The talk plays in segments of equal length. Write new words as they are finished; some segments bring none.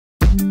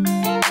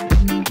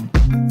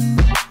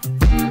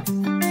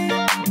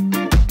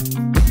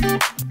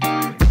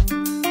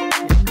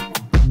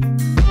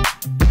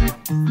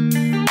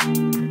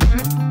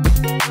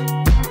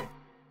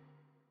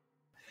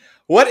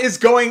What is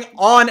going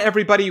on,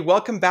 everybody?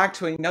 Welcome back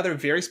to another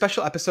very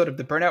special episode of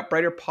the Burnout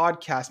Brighter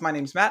podcast. My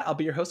name's Matt. I'll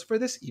be your host for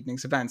this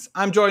evening's events.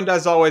 I'm joined,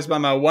 as always, by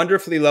my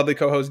wonderfully lovely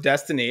co-host,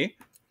 Destiny.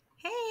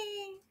 Hey!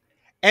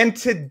 And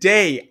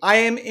today, I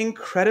am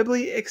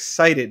incredibly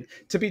excited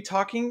to be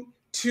talking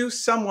to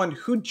someone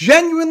who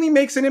genuinely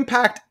makes an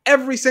impact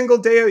every single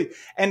day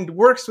and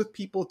works with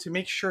people to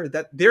make sure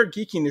that their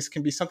geekiness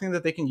can be something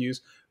that they can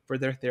use for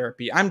their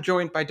therapy. I'm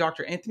joined by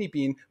Dr. Anthony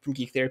Bean from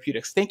Geek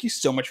Therapeutics. Thank you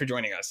so much for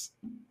joining us.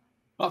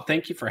 Well,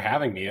 thank you for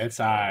having me. It's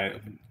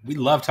we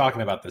love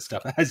talking about this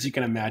stuff, as you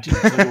can imagine,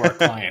 some of our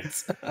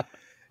clients.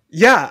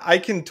 Yeah, I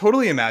can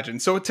totally imagine.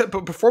 So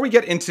but before we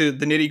get into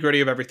the nitty gritty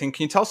of everything,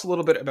 can you tell us a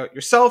little bit about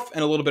yourself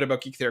and a little bit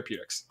about Geek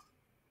Therapeutics?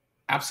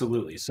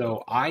 Absolutely.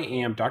 So I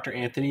am Dr.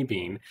 Anthony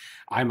Bean.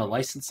 I'm a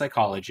licensed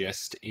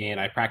psychologist, and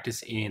I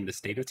practice in the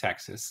state of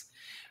Texas.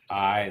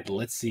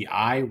 Let's see,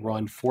 I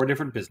run 4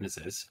 different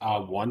businesses.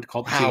 One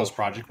called the Sales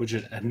Project, which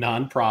is a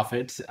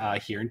nonprofit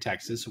here in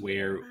Texas,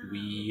 where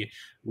we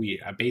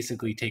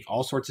basically take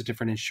all sorts of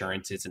different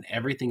insurances and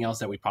everything else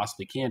that we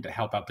possibly can to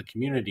help out the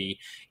community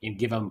and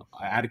give them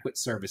adequate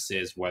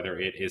services, whether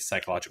it is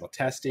psychological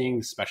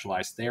testing,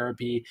 specialized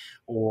therapy,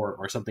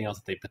 or something else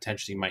that they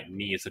potentially might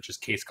need, such as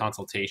case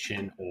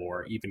consultation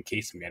or even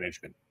case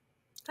management.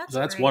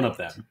 That's one of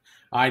them.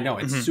 I know,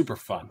 it's super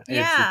fun.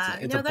 Yeah,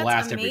 it's a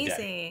blast amazing.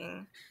 Every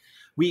day.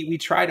 We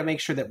try to make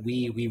sure that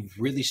we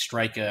really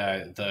strike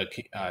while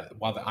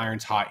the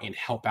iron's hot and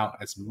help out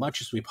as much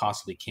as we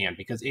possibly can,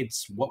 because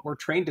it's what we're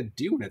trained to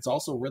do, and it's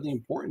also really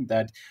important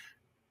that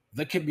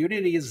the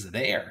community is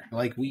there.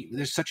 Like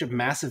there's such a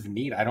massive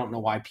need. I don't know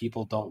why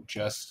people don't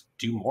just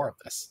do more of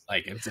this.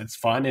 Like it's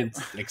fun,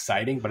 it's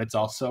exciting, but it's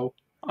also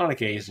on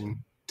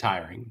occasion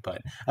tiring,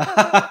 but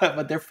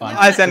they're fun.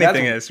 As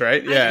anything is,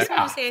 right? Yeah. I just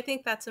want to say I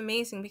think that's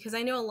amazing, because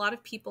I know a lot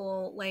of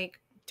people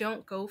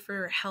don't go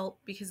for help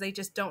because they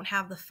just don't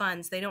have the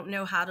funds. They don't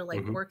know how to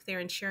work their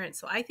insurance.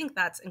 So I think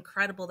that's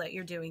incredible that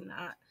you're doing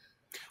that.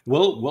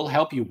 We'll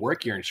help you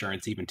work your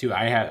insurance even too.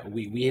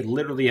 We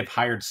literally have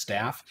hired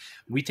staff.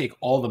 We take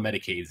all the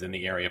Medicaids in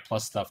the area,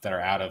 plus stuff that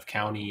are out of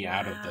county,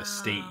 out of the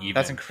state even.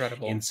 That's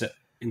incredible.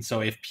 And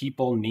so if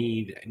people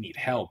need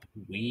help,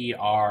 we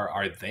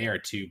are there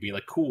to be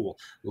like, cool,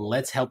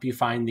 let's help you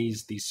find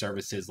these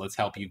services. Let's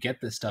help you get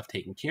this stuff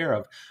taken care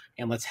of.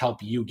 And let's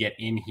help you get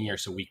in here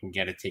so we can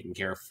get it taken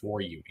care of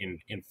for you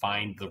and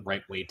find the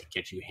right way to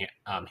get you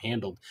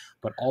handled.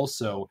 But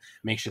also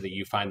make sure that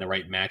you find the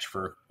right match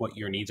for what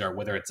your needs are,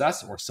 whether it's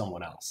us or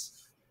someone else.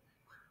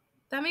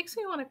 That makes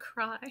me want to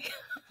cry.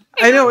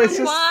 I know, it's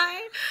just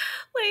why.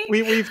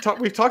 We've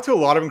talked to a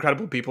lot of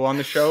incredible people on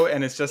the show,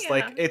 and it's just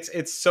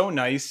it's so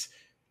nice.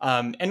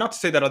 And not to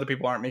say that other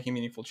people aren't making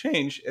meaningful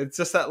change. It's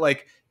just that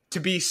to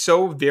be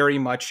so very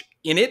much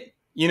in it.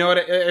 You know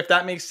if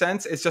that makes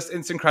sense.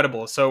 It's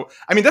incredible. So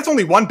I mean, that's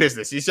only one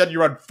business. You said you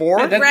run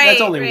 4.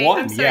 That's only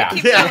one.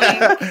 Sorry,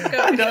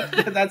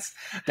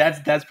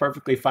 That's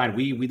perfectly fine.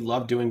 We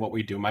love doing what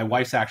we do. My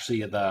wife's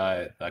actually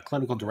the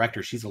clinical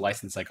director. She's a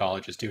licensed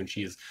psychologist too, and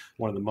she's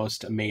one of the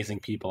most amazing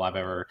people I've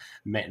ever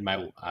met in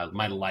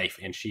my life.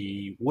 And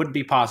she wouldn't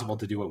be possible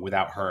to do it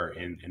without her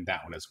in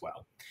that one as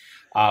well.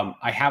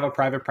 I have a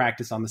private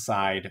practice on the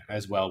side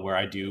as well, where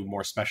I do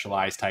more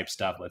specialized type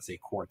stuff, let's say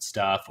court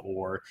stuff,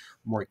 or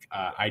more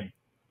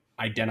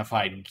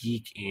identified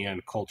geek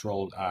and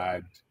cultural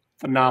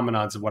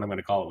phenomenons of what I'm going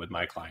to call it with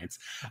my clients.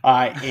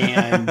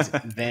 And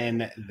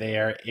then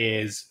there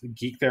is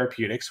Geek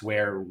Therapeutics,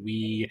 where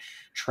we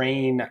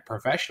train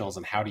professionals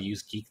on how to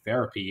use geek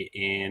therapy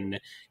in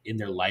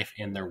their life,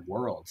 in their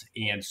world.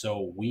 And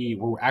so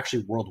we're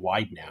actually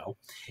worldwide now.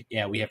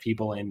 Yeah, we have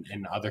people in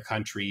other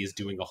countries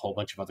doing a whole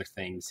bunch of other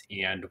things,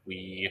 and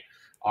we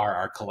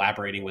are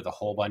collaborating with a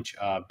whole bunch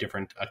of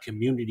different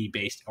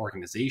community-based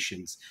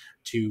organizations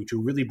to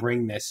really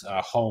bring this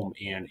home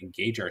and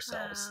engage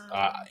ourselves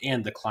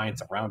and the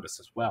clients around us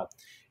as well.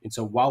 And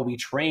so while we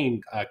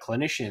train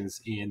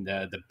clinicians in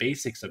the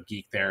basics of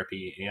geek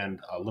therapy and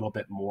a little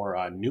bit more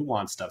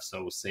nuanced stuff,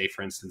 so say,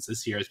 for instance,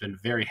 this year has been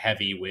very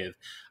heavy with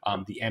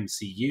the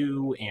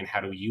MCU and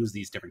how to use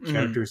these different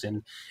characters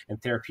in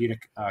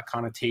therapeutic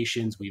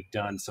connotations. We've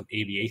done some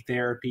ABA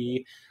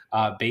therapy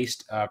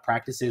based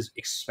practices,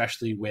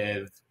 especially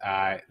with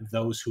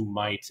those who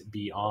might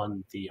be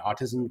on the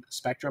autism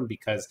spectrum,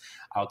 because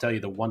I'll tell you,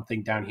 the one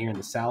thing down here in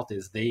the South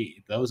is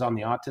those on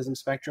the autism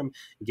spectrum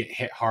get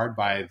hit hard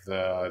by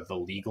the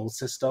legal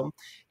system,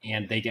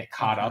 and they get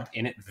caught up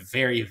in it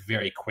very,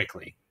 very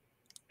quickly.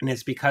 And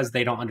it's because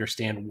they don't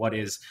understand what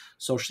is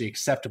socially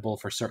acceptable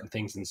for certain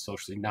things and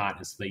socially not.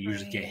 And so they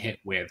usually get hit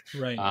with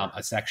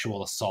a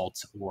sexual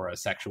assault or a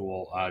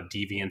sexual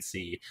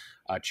deviancy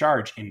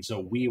charge. And so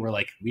we were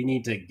like, we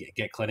need to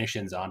get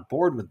clinicians on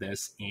board with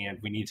this. And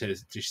we need to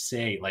just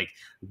say,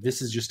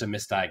 this is just a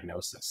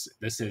misdiagnosis.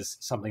 This is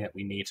something that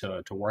we need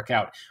to work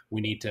out.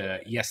 We need to,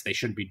 yes, they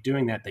shouldn't be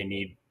doing that. They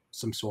need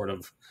some sort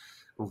of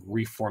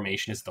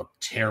reformation is the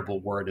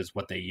terrible word is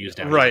what they use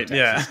down right,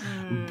 here in Texas.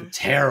 Mm.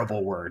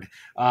 Terrible word.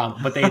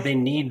 But they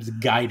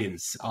need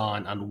guidance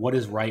on what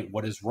is right,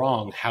 what is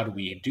wrong, how do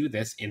we do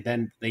this, and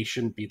then they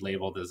shouldn't be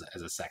labeled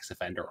as a sex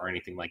offender or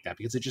anything like that,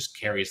 because it just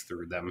carries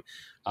through them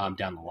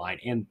down the line.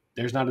 And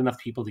there's not enough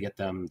people to get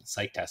them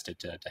psych tested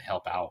to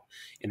help out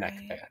in that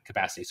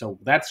capacity. So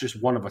that's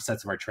just one of a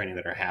sets of our training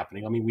that are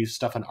happening. I mean, we've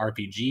stuff on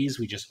RPGs.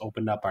 We just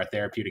opened up our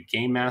therapeutic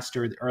game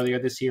master earlier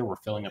this year. We're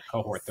filling up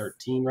cohort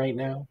 13 right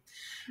now.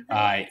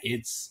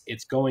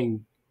 It's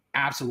going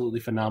absolutely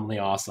phenomenally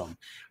awesome.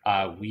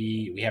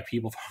 We have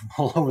people from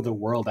all over the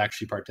world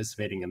actually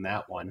participating in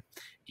that one,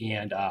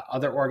 and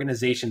other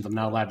organizations. I'm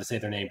not allowed to say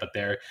their name, but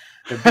they're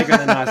bigger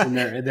than us, and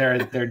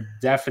they're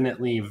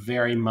definitely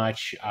very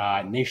much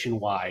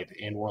nationwide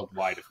and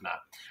worldwide, if not,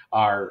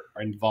 are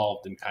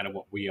involved in kind of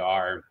what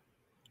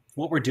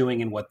we're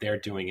doing and what they're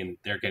doing, and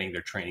they're getting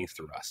their training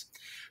through us.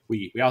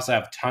 We also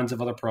have tons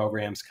of other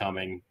programs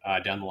coming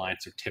down the line,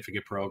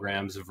 certificate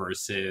programs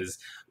versus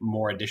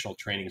more additional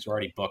trainings. We're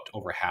already booked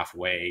over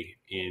halfway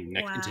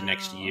into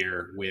next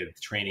year with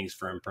trainings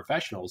from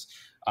professionals,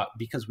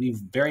 because we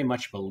very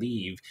much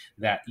believe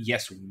that,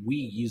 yes, we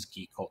use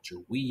geek culture,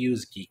 we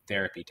use geek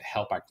therapy to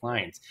help our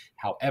clients.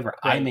 However,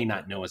 I may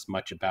not know as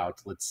much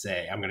about, let's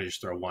say, I'm going to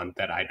just throw one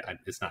that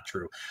it's not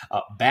true,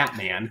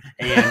 Batman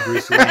and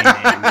Bruce Wayne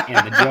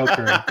and the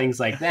Joker and things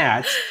like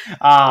that.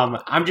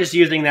 I'm just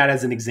using that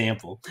as an example.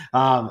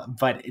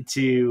 But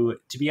to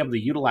be able to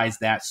utilize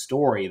that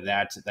story,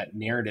 that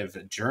narrative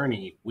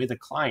journey with a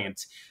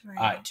client,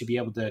 to be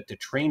able to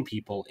train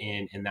people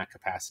in that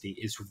capacity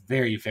is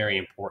very, very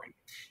important.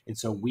 And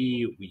so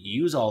we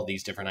use all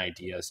these different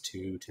ideas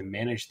to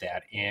manage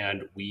that.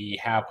 And we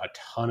have a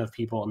ton of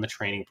people in the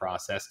training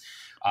process.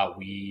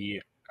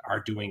 We are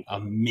doing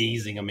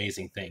amazing,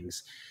 amazing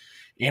things.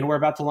 And we're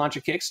about to launch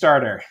a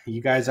Kickstarter.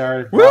 You guys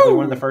are probably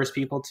one of the first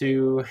people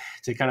to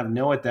kind of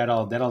know it.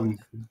 That'll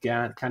kind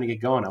of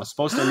get going. I was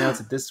supposed to announce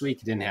it this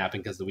week. It didn't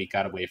happen because the week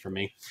got away from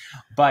me.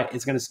 But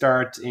it's going to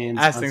start on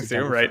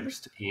September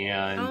 1st.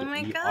 And oh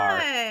my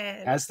God.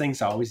 as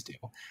things always do.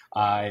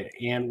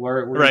 And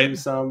we're doing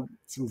some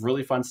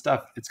really fun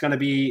stuff. It's going to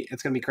be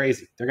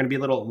crazy. They're going to be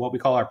little what we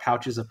call our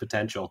pouches of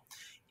potential.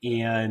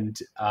 And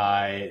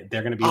they're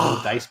going to be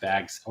little dice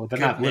bags. Oh, they're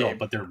not little,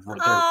 but they're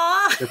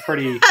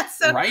pretty. That's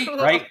so right, cool.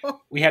 right.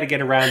 We had to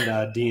get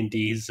around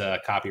D&D's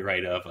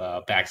copyright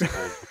of bags of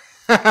gold,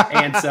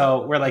 and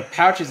so we're like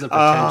pouches of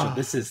potential.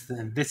 This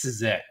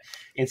is it.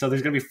 And so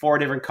there's going to be 4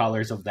 different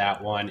colors of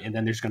that one, and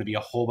then there's going to be a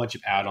whole bunch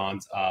of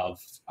add-ons of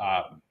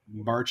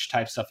merch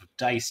type stuff, of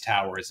dice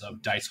towers,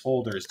 of dice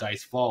holders,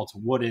 dice vaults,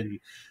 wooden,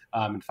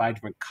 in 5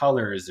 different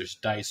colors. There's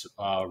dice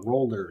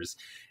rollers.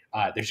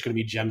 There's going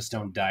to be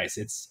gemstone dice.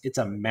 It's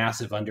a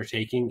massive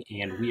undertaking,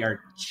 and we are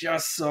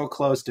just so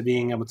close to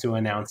being able to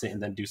announce it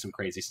and then do some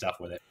crazy stuff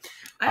with it.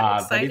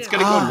 I'm excited. But it's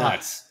going to go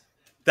nuts.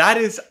 That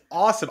is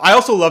awesome. I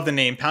also love the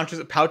name pouches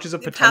of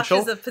potential.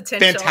 Pouches of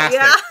potential.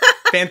 Fantastic. Yeah.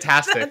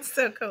 Fantastic. That's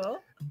so cool.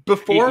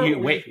 Before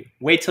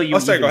wait till you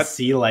even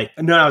see I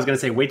was going to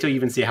say, wait till you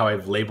even see how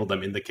I've labeled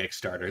them in the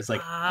Kickstarter. It's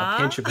like a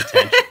pinch of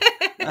potential.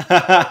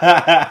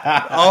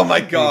 Oh my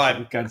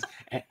God.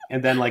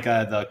 And then like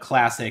the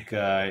classic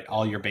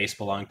all your base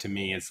belong to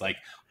me. It's like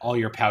all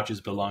your pouches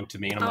belong to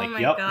me. And I'm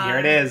like, yep, God. Here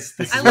it is.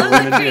 This is I what love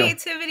we're the gonna do.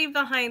 creativity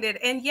behind it.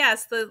 And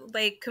yes, the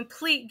like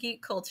complete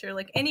geek culture,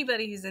 like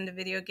anybody who's into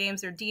video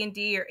games or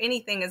D&D or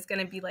anything is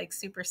going to be like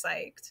super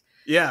psyched.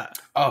 Yeah.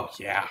 Oh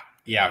yeah.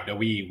 Yeah, no,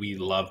 we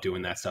love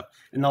doing that stuff.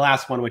 And the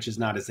last one, which is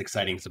not as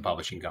exciting as a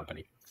publishing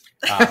company.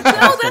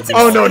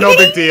 No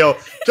big deal.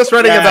 Just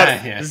writing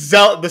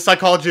about the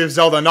psychology of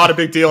Zelda, not a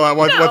big deal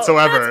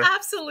whatsoever. That's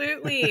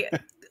absolutely.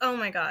 Oh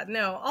my God,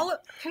 no!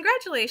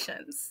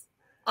 Congratulations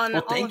on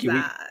all of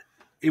that.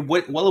 It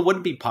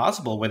wouldn't be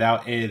possible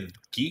without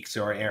geeks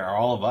or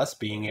all of us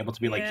being able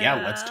to be like,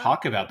 yeah, let's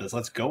talk about this.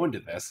 Let's go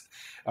into this.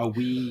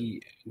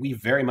 We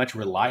very much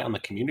rely on the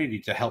community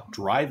to help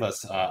drive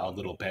us a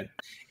little bit,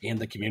 and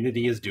the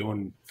community is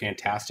doing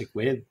fantastic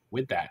with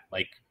that.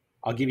 Like,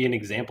 I'll give you an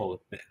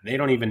example. They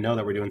don't even know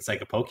that we're doing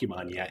Psycho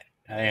Pokemon yet.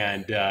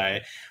 And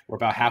we're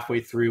about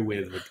halfway through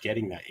with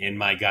getting that. And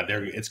my God,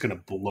 it's going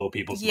to blow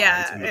people's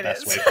minds in the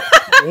best way.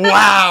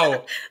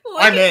 Wow.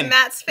 I'm in.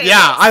 Matt's face.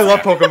 Yeah, I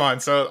love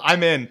Pokemon, so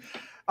I'm in.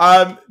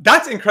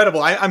 That's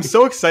incredible. I'm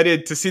so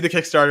excited to see the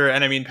Kickstarter.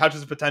 And I mean,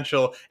 Pouches of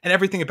Potential and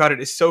everything about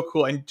it is so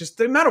cool. And just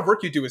the amount of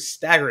work you do is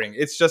staggering.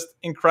 It's just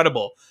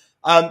incredible.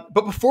 But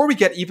before we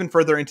get even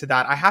further into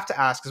that, I have to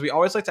ask, because we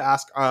always like to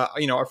ask,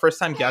 our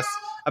first-time guests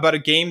about a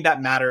game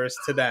that matters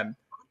to them,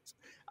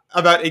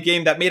 about a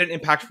game that made an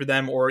impact for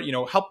them, or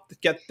helped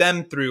get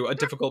them through a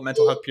difficult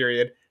mental health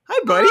period.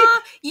 Hi, buddy.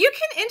 You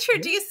can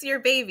introduce your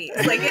babies.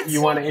 Like,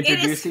 you want to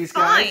introduce these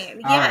guys? Yes.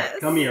 All right,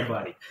 come here,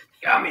 buddy.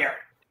 Come here.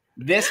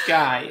 This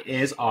guy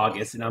is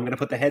August, and I'm going to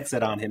put the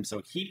headset on him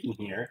so he can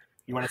hear.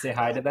 You want to say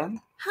hi to them?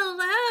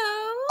 Hello.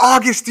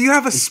 August, do you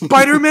have a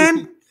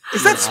Spider-Man?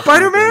 Is that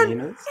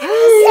Spider-Man?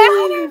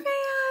 Spider-Man.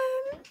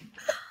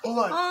 Hold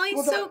on. Oh,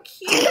 he's so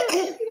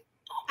cute.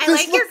 I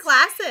like your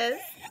glasses.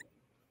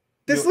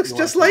 This looks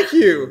just like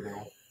you.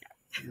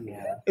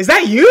 Yeah. Is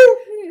that you?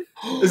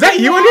 Is that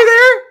you under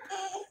there?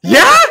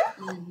 Yeah?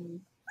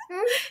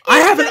 I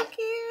have an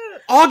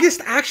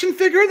August action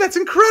figure? That's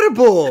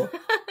incredible.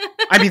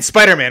 I mean,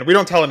 Spider-Man. We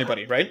don't tell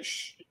anybody, right?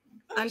 Shh.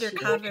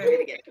 Undercover.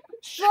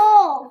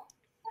 4.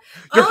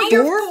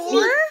 You're 4?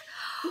 4?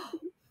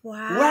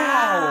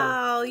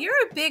 Wow. You're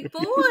a big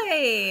boy.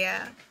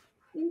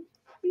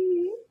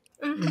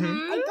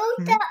 I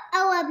go to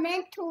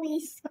elementary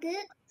school.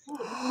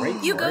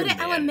 Great You go word, to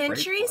man.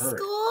 elementary Great word.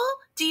 school?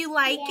 Do you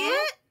like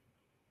it?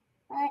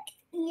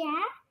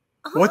 Yeah.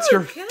 What's Oh,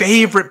 your good.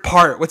 favorite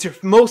part? What's your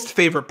most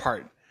favorite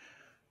part?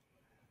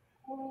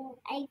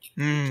 I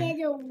Mm. get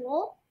to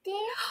walk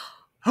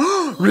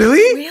there.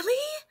 Really? Really?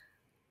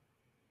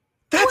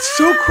 That's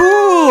so Wow,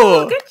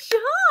 cool. Good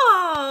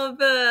job.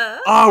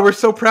 Oh, we're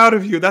so proud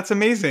of you. That's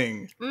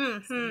amazing.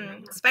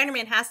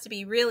 Spider-Man has to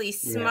be really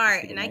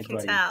smart, and I can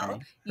tell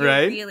you're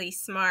Right? really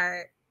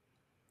smart.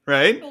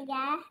 Right?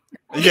 Yeah.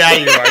 Yeah,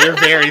 you are. You're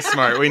very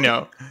smart. We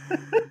know.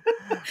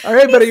 All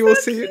right, buddy. We'll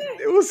see you.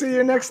 We'll see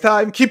you next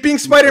time. Keep being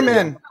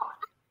Spider-Man.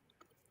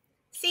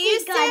 See you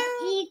soon.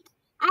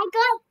 I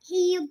got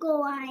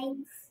eagle eyes.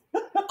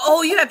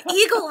 Oh, you have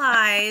eagle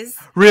eyes.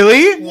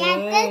 Really?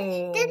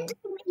 Yeah, that's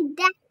my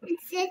dad and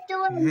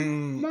sister and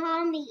Hmm.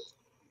 mommy.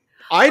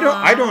 I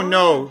don't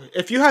know.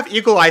 If you have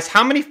eagle eyes,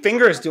 how many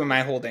fingers am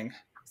I holding?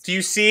 Do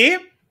you see?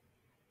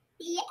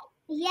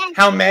 Yes.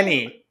 How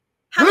many?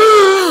 How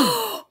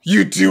many?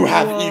 You do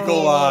have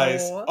eagle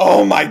eyes.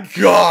 Oh my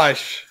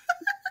gosh.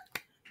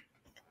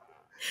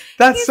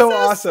 That's He's so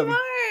awesome.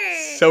 smart.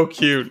 So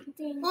cute.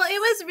 Well, it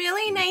was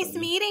really nice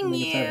meeting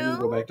you.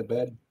 Go back to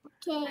bed.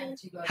 Okay.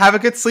 Have a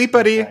good sleep,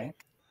 buddy. Okay.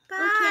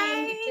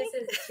 Bye.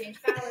 Kisses,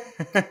 exchange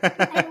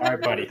power. All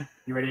right, buddy.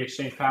 You ready to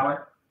exchange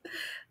power?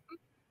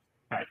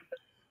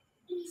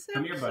 So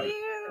Come here, buddy.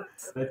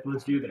 cute.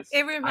 Let's do this.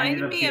 It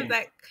reminded me of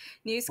that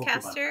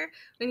newscaster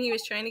when he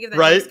was trying to give that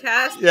Right?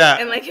 newscast. Yeah.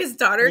 And like his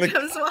daughter Like,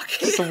 comes walking.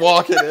 Just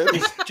walk it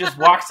in. Just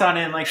walks on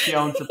in like she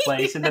owns the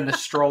place, and then the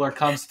stroller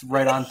comes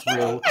right on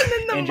through,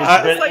 And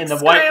and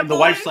the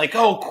wife's like,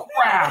 "Oh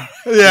crap!"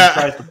 Yeah. And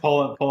tries to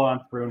pull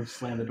on through and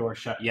slam the door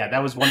shut. Yeah,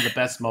 that was one of the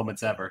best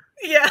moments ever.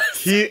 Yeah.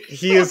 He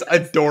is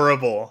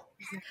adorable.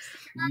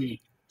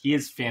 He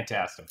is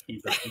fantastic.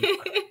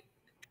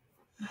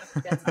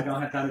 I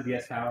don't have time to be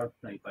as power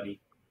tonight,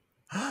 buddy.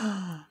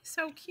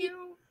 So cute.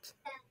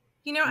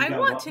 You know, You I got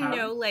want what to power?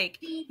 know, like,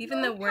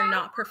 even though we're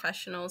not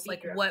professionals,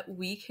 like, what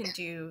we can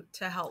do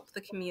to help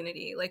the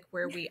community, like,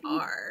 where we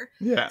are.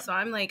 Yeah. So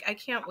I'm like, I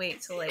can't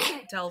wait to,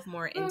 like, delve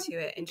more into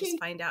it and just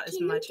find out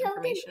as much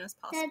information as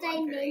possible.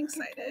 I'm very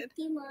excited.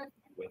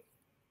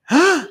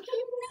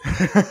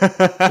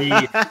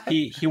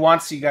 He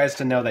wants you guys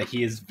to know that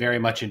he is very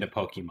much into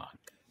Pokemon.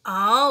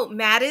 Oh,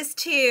 Matt is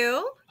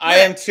too. I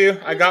am too.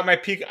 I got my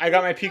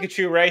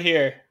Pikachu right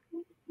here.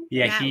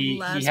 Yeah, Matt he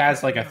loves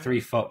has like a Pokemon.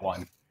 3-foot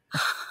one.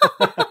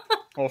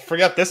 Well,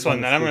 forget this one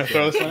then. I'm going to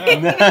throw this one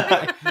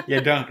out. Yeah,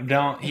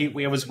 don't. It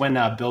was when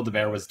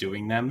Build-A-Bear was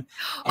doing them,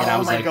 and Oh I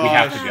was my like, we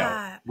have to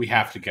gosh. go. We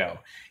have to go.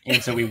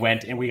 And so we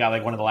went, and we got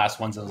like one of the last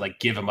ones. And I was like,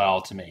 give them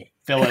all to me.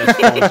 Fill it as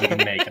full as you can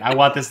make it. I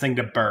want this thing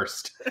to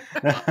burst.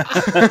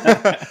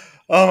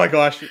 Oh my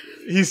gosh.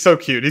 He's so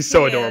cute. He's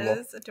so adorable. He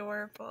is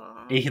adorable.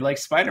 He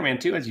likes Spider-Man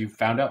too, as you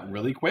found out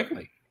really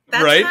quickly.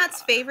 That's Right?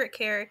 Matt's favorite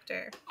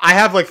character. I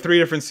have like 3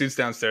 different suits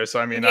downstairs,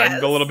 so I mean, I'm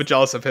Yes. a little bit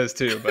jealous of his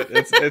too, but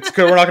it's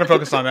good. We're not going to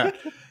focus on that.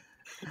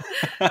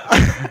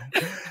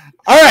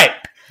 All right,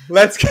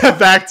 let's get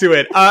back to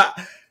it.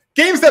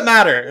 Games that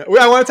matter.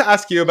 I wanted to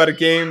ask you about a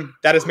game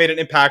that has made an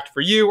impact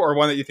for you, or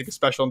one that you think is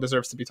special and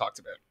deserves to be talked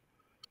about.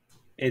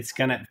 It's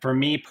gonna, for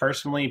me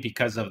personally,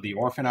 because of the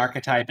orphan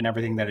archetype and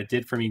everything that it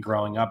did for me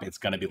growing up, it's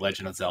gonna be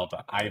Legend of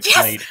Zelda. I have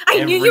played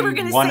I knew you were every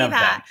gonna one say of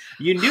that.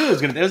 them. You knew it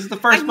was gonna. This was the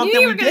first I book knew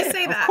that you we were going to did.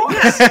 say Of that.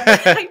 course.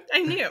 Yes.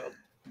 I knew.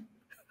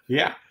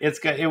 Yeah, it's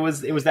good. It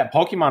was that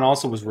Pokemon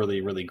also was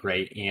really, really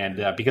great,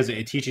 and because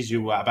it teaches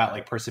you about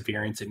like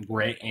perseverance and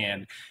grit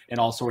and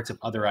all sorts of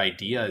other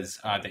ideas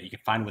that you can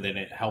find within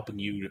it, helping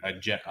you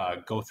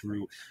go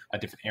through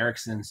different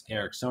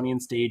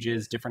Ericksonian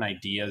stages, different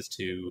ideas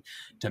to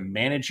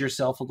manage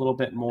yourself a little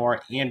bit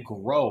more and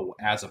grow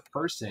as a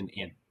person,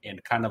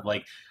 and kind of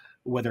like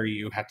whether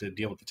you have to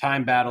deal with the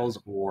time battles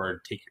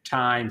or take your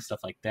time,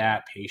 stuff like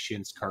that,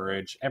 patience,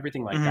 courage,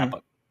 everything like that.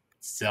 But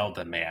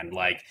Zelda, man,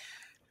 like.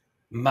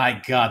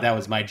 My God, that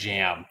was my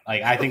jam.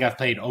 Like, I think I've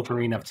played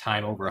Ocarina of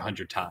Time over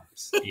 100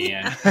 times,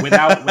 and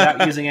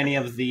without using any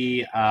of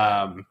the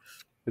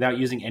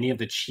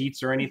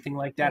cheats or anything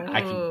like that,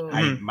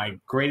 my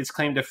greatest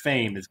claim to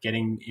fame is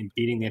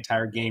beating the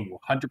entire game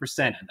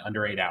 100% in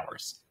under 8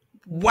 hours.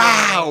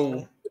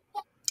 Wow,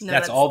 No,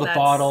 that's all the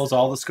bottles,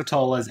 all the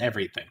Scatolas,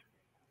 everything.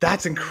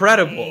 that's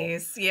incredible.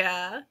 Nice.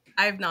 Yeah.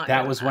 I've not.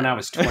 That was when I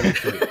was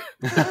 23.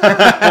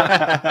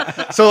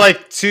 So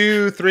like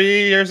 2-3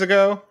 years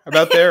ago,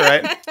 about there,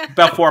 right?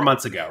 About 4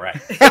 months ago, right?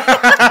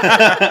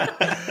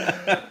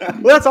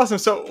 Well, that's awesome.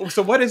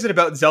 So what is it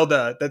about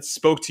Zelda that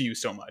spoke to you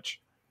so much?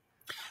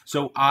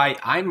 So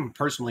I'm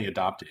personally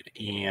adopted,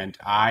 and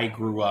I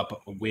grew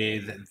up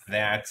with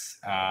that.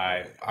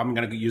 I'm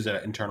going to use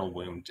an internal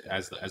wound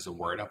as a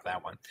word of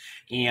that one,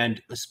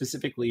 and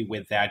specifically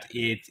with that,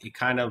 it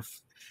kind of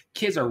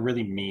kids are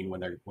really mean when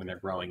they're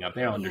growing up.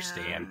 They don't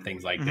understand Yeah.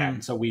 things like that, Mm-hmm.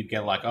 and so we'd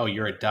get like, oh,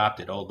 you're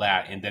adopted, all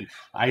that, and then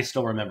I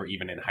still remember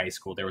even in high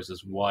school there was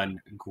this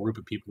one group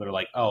of people that are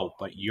like, oh,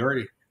 but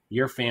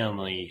your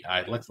family,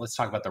 let's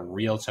talk about the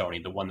real Tony,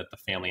 the one that the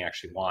family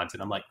actually wants.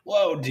 And I'm like,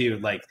 whoa,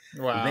 dude, like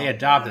they Wow.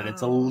 adopted.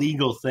 It's a Wow.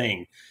 legal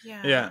thing.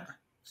 Yeah. Yeah.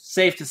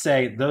 Safe to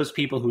say, those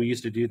people who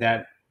used to do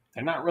that,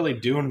 they're not really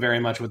doing very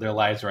much with their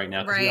lives right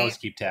now because we always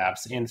Right. keep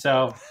tabs. And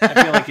so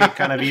I feel like it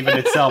kind of evened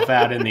itself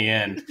out in the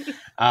end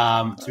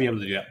to be able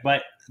to do that.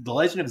 But The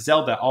Legend of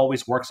Zelda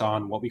always works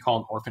on what we call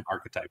an orphan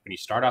archetype. When you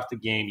start off the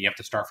game, you have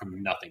to start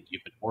from nothing.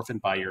 You've been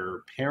orphaned by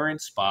your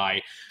parents,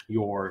 by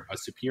your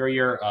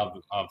superior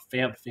of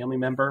family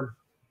member,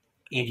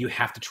 and you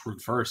have to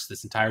traverse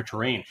this entire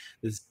terrain,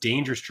 this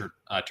dangerous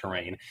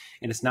terrain.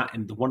 And it's not,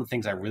 and one of the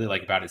things I really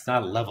like about it, it's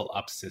not a level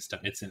up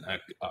system. It's an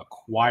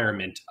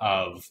acquirement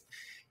of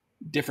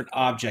different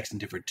objects and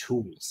different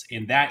tools.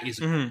 And that is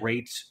a Mm-hmm.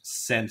 great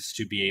sense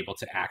to be able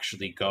to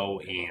actually go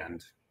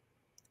and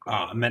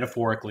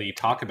metaphorically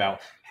talk about.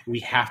 We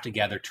have to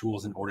gather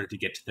tools in order to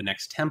get to the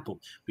next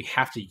temple. We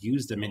have to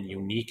use them in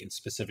unique and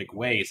specific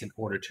ways in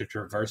order to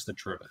traverse the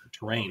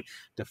terrain,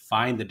 to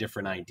find the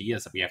different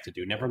ideas that we have to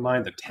do. Never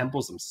mind, the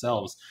temples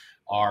themselves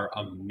are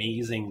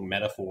amazing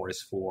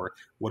metaphors for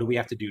what do we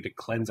have to do to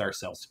cleanse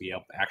ourselves, to be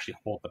able to actually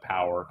hold the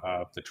power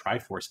of the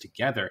Triforce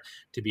together,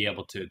 to be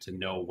able to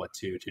know what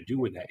to do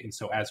with that. And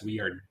so as we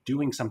are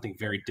doing something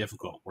very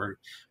difficult, we're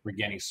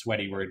getting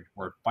sweaty,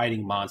 we're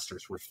fighting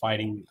monsters, we're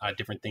fighting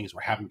different things,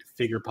 we're having to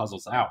figure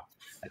puzzles out.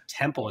 A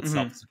temple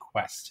itself Mm-hmm. is a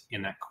quest.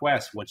 In that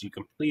quest, once you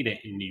complete it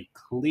and you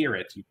clear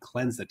it, you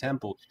cleanse the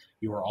temple,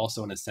 you are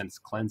also, in a sense,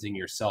 cleansing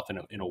yourself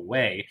in a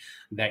way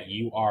that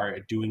you are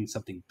doing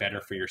something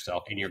better for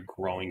yourself and you're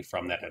growing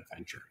from that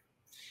adventure.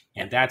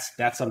 And that's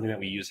something that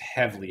we use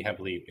heavily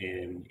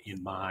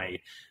in my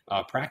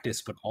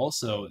practice, but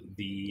also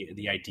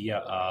the idea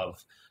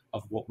of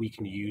what we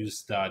can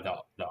use the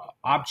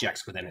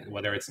objects within it,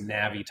 whether it's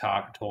Navi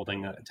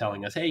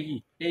telling us,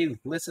 hey,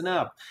 listen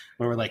up,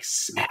 when we're like,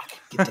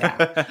 smack, get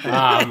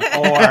down,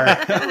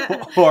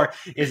 or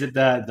is it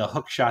the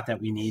hook shot that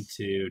we need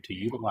to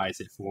utilize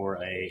it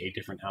for a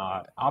different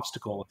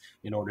obstacle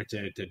in order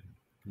to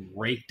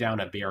break down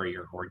a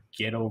barrier or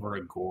get over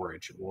a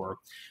gorge or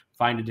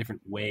find a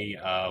different way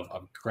of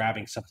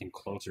grabbing something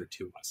closer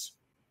to us.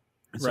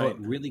 And so Right. it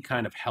really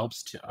kind of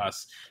helps to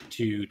us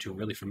to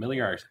really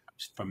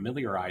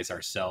familiarize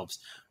ourselves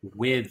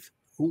with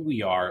who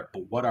we are,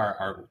 but what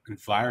our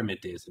environment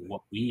is and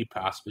what we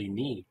possibly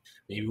need.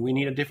 Maybe we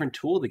need a different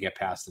tool to get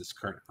past this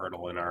current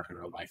hurdle in our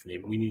life.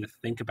 Maybe we need to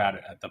think about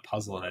it, the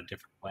puzzle in a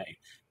different way.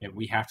 Maybe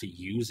we have to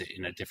use it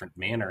in a different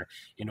manner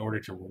in order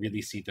to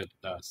really see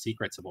the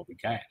secrets of what we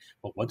get.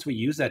 But once we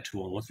use that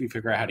tool, and once we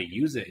figure out how to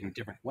use it in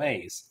different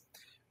ways,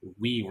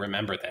 we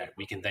remember that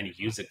we can then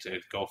use it to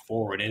go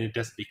forward, and it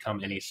doesn't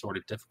become any sort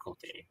of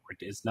difficulty anymore.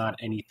 It's not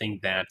anything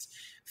that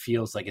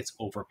feels like it's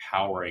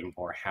overpowering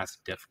or has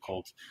a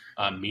difficult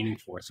meaning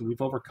for us. So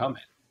we've overcome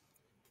it.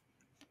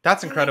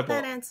 That's I like incredible.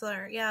 that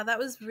answer. Yeah, that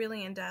was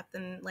really in depth,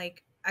 and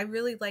like I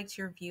really liked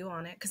your view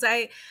on it because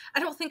I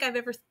don't think I've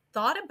ever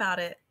thought about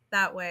it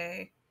that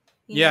way.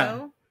 You Yeah.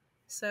 know?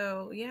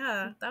 So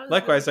yeah, that was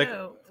Likewise, really like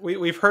dope.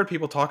 we've heard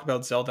people talk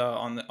about Zelda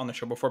on the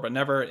show before, but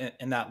never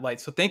in that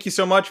light. So thank you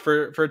so much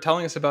for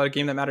telling us about a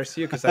game that matters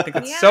to you, because I think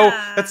that's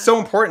Yeah. that's so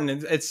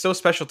important. It's so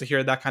special to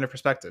hear that kind of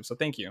perspective. So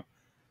thank you.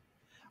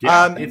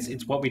 Yeah,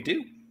 it's what we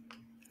do.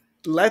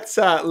 Let's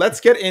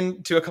get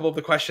into a couple of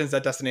the questions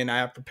that Destiny and I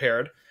have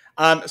prepared.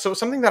 So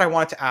something that I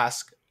wanted to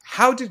ask: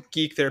 how did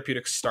Geek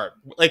Therapeutics start?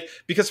 Like,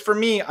 because for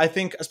me, I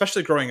think,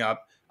 especially growing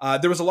up,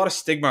 there was a lot of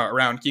stigma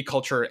around geek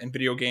culture and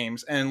video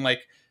games, and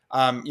like,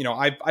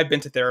 I've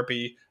been to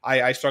therapy.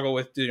 I struggle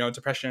with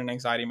depression and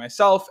anxiety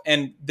myself,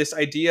 and this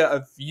idea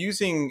of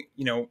using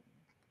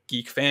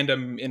geek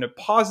fandom in a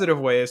positive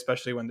way,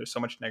 especially when there's so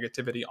much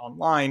negativity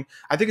online,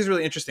 I think is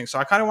really interesting. So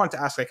I kind of wanted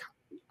to ask, like,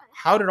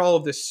 how did all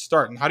of this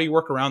start, and how do you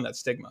work around that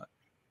stigma?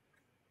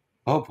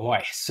 Oh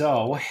boy.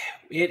 So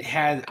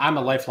I'm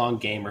a lifelong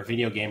gamer,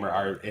 video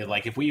gamer.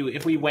 Like if we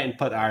went and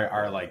put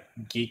our like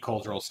geek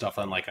cultural stuff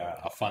on like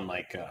a fun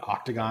like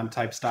octagon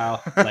type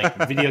style, like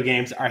video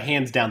games are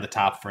hands down the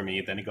top for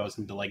me. Then it goes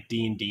into like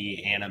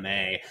D&D,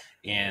 anime,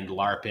 and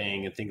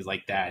LARPing and things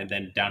like that. And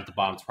then down at the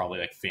bottom, it's probably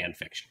like fan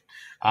fiction.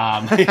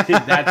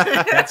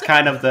 That's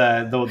kind of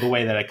the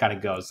way that it kind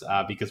of goes,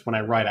 because when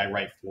I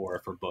write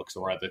for books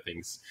or other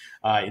things,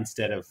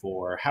 instead of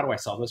for how do I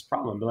solve this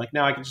problem. But like,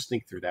 no, I can just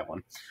think through that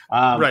one.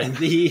 Right. And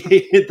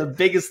the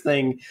biggest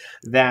thing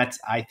that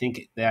I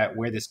think that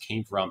where this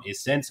came from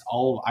is, since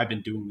I've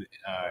been doing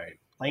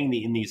playing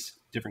in these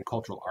different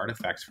cultural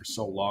artifacts for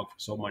so long, for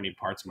so many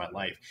parts of my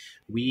life,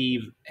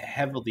 we've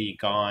heavily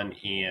gone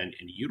and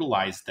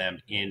utilized them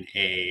in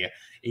a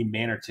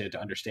manner to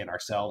understand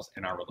ourselves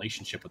and our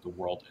relationship with the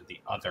world and the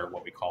other,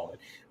 what we call it,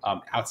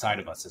 outside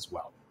of us as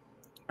well.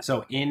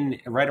 So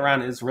right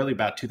around, it's really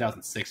about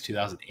 2006,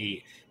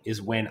 2008 is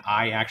when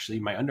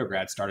my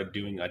undergrad started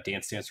doing a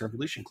Dance Dance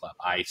Revolution Club.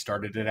 I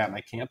started it at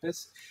my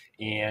campus,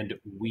 and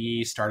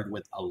we started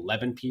with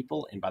 11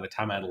 people. And by the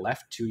time I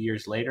left 2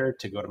 years later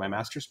to go to my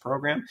master's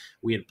program,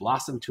 we had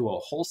blossomed to a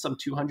wholesome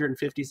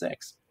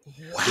 256,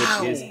 Wow.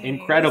 which is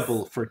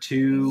incredible for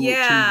two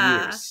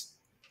years.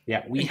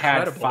 Yeah, we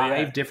had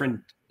five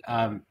different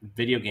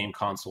video game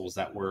consoles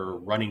that were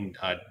running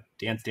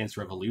Dance Dance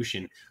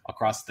Revolution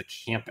across the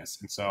campus.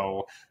 And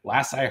so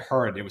last I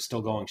heard, it was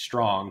still going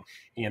strong.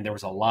 And there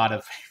was a lot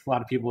of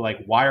people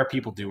like, why are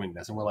people doing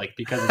this? And we're like,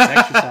 because it's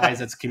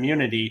exercise, it's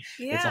community,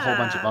 it's a whole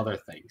bunch of other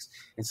things.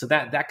 And so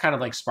that kind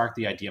of like sparked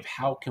the idea of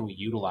how can we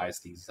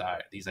utilize these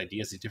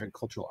ideas, these different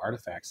cultural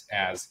artifacts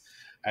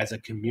as a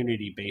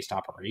community-based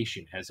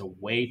operation, as a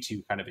way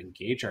to kind of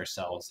engage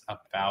ourselves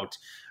about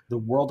the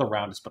world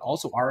around us, but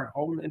also our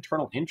own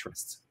internal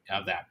interests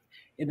of that.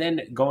 And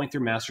then going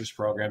through master's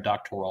program,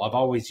 doctoral, I've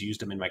always used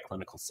them in my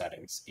clinical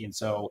settings. And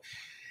so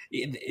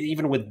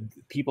even with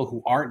people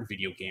who aren't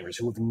video gamers,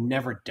 who have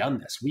never done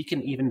this, we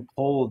can even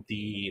pull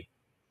the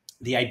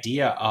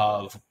idea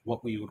of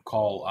what we would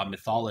call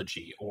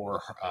mythology,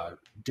 or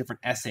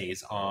different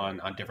essays on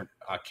different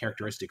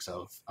characteristics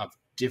of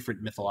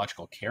different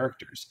mythological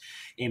characters.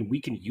 And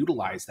we can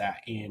utilize that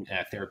in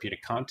a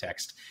therapeutic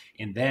context.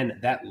 And then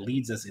that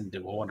leads us into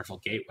a wonderful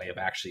gateway of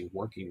actually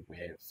working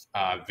with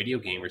video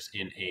gamers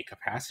in a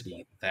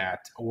capacity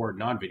or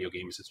non-video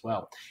gamers as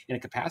well, in a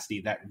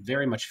capacity that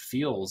very much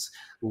feels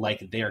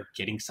like they're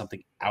getting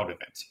something out of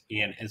it.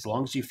 And as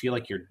long as you feel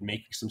like you're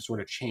making some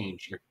sort of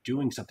change, you're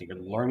doing something, you're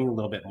learning a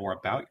little bit more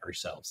about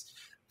yourselves,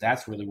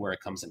 that's really where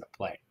it comes into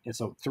play. And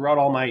so throughout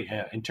all my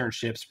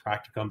internships,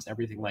 practicums,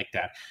 everything like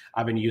that,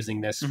 I've been using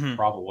this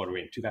probably, what are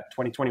we in,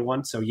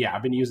 2021? So yeah,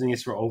 I've been using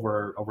this for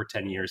over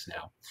 10 years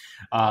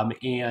now,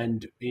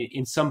 and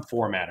in some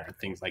format or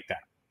things like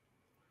that.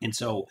 And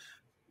so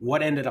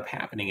what ended up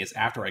happening is,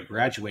 after I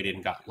graduated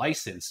and got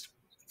licensed,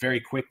 very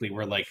quickly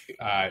we're like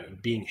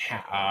being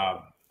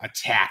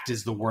attacked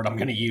is the word I'm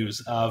going to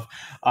use, of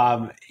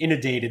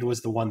inundated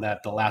was the one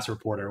that the last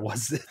reporter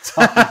was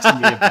talking to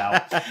me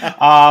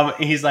about.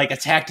 He's like,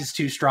 attacked is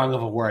too strong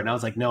of a word. And I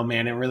was like, no,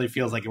 man, it really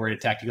feels like a word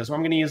attacked. He goes, well,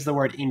 I'm going to use the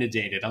word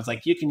inundated. I was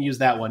like, you can use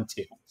that one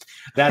too.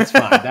 That's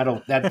fine.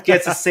 That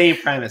gets the same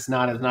premise,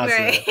 not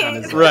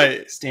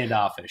as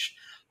standoffish.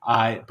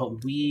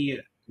 But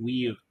we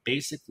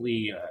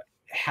basically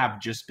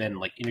have just been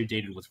like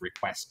inundated with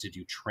requests to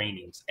do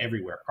trainings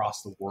everywhere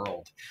across the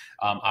world.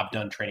 I've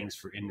done trainings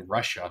in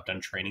Russia. I've done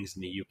trainings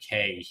in the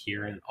UK,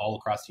 here and all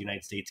across the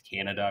United States,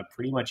 Canada,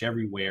 pretty much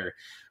everywhere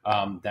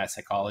that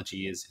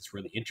psychology is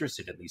really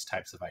interested in these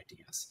types of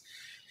ideas.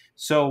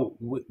 So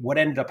what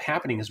ended up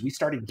happening is we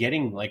started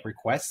getting like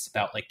requests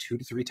about like 2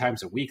 to 3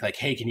 times a week, like,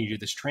 hey, can you do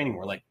this training?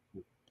 We're like,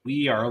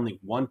 we are only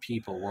one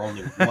people. We're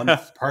only one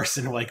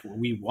person. Like,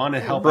 we want to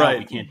help out.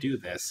 We can't do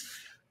this.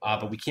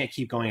 But we can't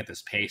keep going at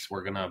this pace.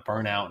 We're going to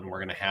burn out and we're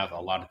going to have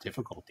a lot of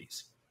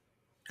difficulties.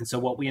 And so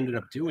what we ended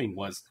up doing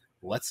was,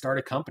 let's start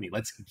a company.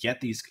 Let's get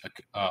these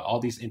all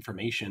these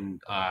information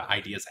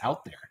ideas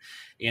out there.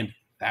 And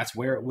that's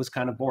where it was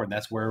kind of born.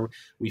 That's where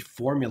we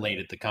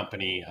formulated the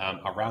company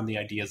around the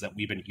ideas that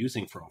we've been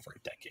using for over a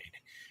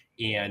decade.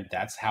 And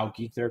that's how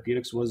Geek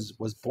Therapeutics was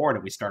born.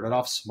 And we started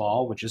off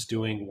small with just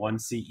doing 1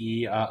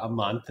 CE a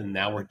month, and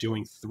now we're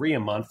doing 3 a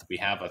month. We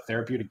have a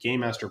therapeutic game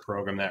master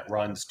program that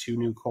runs 2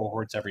 new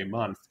cohorts every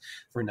month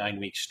for 9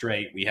 weeks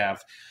straight. We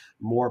have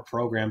more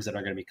programs that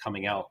are going to be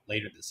coming out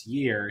later this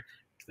year.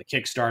 The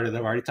Kickstarter that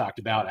I've already talked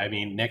about. I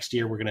mean, next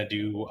year we're going to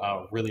do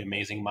a really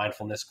amazing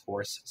mindfulness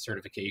course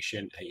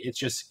certification. It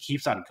just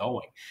keeps on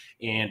going,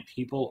 and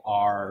people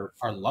are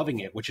loving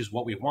it, which is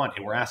what we want.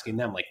 And we're asking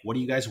them, like, what do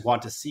you guys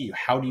want to see?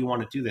 How do you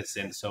want to do this?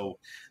 And so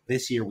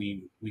this year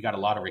we got a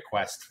lot of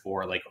requests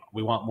for, like,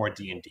 we want more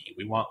D&D,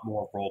 we want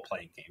more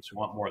role-playing games, we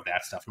want more of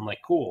that stuff. And I'm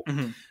like, cool.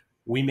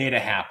 We made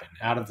it happen.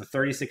 Out of the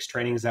 36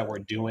 trainings that we're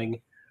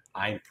doing,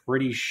 I'm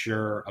pretty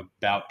sure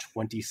about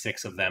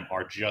 26 of them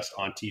are just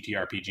on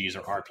TTRPGs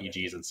or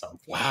RPGs in some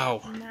form.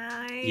 Wow.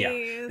 Nice.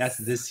 Yeah, that's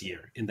this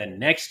year. And then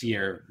next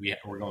year,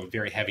 we're going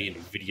very heavy into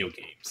video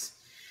games.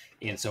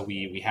 And so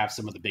we have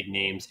some of the big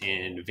names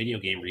in video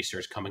game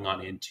research coming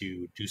on in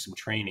to do some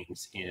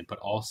trainings, but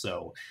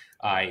also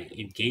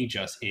engage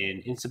us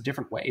in some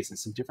different ways and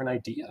some different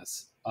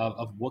ideas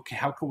of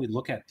how can we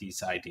look at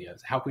these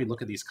ideas? How can we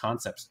look at these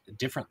concepts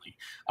differently?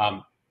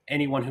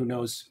 Anyone who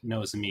knows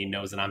me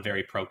knows that I'm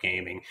very pro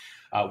gaming.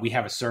 We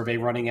have a survey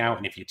running out,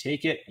 and if you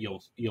take it,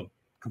 you'll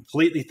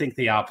completely think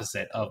the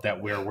opposite of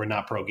that. We're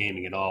not pro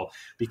gaming at all,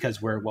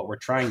 because what we're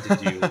trying to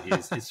do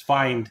is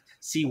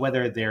see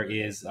whether there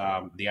is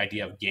the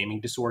idea of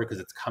gaming disorder,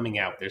 because it's coming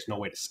out. There's no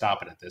way to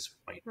stop it at this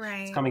point.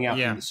 Right. It's coming out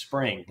in the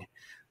spring.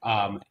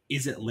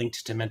 Is it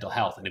linked to mental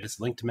health? And if it's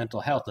linked to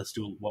mental health, let's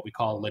do what we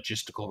call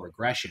logistical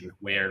regression,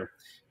 where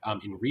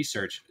in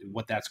research,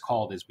 what that's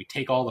called is we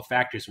take all the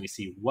factors and we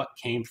see what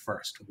came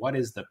first. What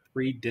is the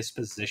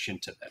predisposition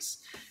to this?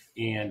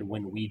 And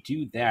when we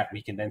do that,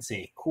 we can then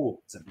say,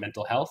 cool, is it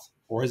mental health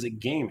or is it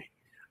gaming?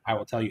 I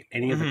will tell you,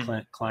 any of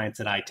the clients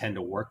that I tend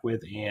to work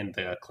with and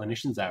the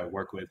clinicians that I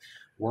work with,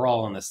 we're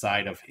all on the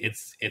side of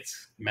it's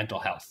mental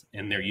health,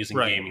 and they're using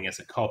gaming as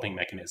a coping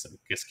mechanism,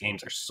 because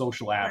games are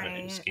social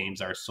avenues,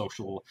 games are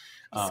social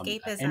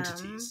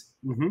entities.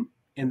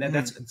 And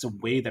that's it's a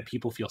way that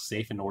people feel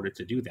safe in order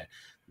to do that.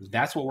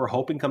 That's what we're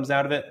hoping comes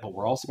out of it, but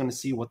we're also going to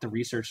see what the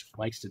research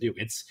likes to do.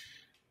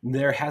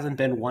 There hasn't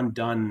been one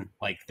done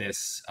like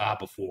this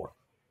before.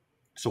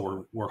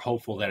 So we're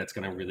hopeful that it's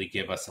going to really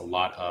give us a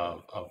lot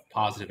of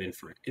positive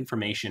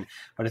information,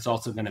 but it's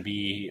also going to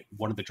be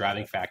one of the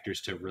driving factors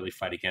to really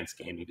fight against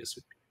gaming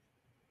disorder.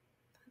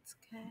 That's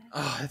good.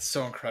 Oh, it's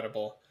so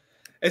incredible.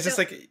 It's just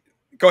like,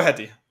 go ahead,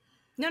 Dee.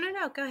 No.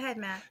 Go ahead,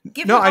 Matt.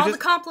 Give him all the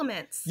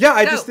compliments. Yeah,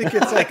 I just think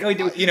it's like,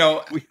 you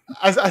know,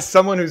 as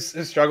someone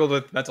who's struggled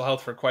with mental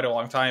health for quite a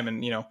long time,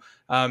 and, you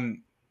know,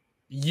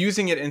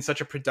 using it in such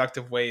a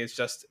productive way is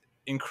just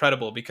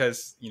incredible,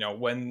 because, you know,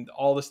 when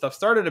all this stuff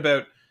started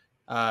about,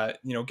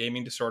 you know,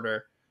 gaming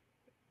disorder,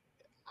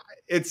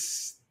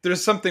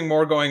 there's something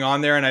more going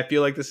on there. And I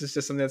feel like this is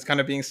just something that's kind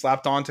of being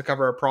slapped on to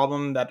cover a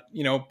problem that,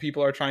 you know,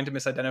 people are trying to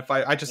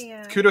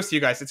misidentify. Kudos to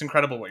you guys. It's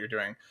incredible what you're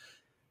doing.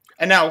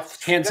 And now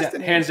hands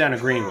down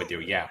agreeing with you.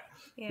 Yeah.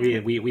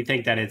 We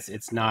think that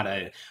it's not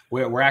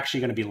we're actually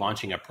going to be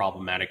launching a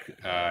problematic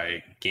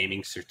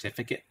gaming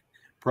certificate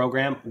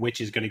program,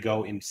 which is going to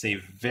go and say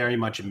very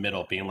much in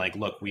middle, being like,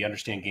 look, we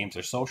understand games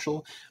are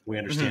social. We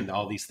understand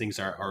all these things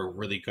are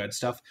really good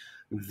stuff.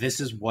 This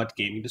is what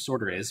gaming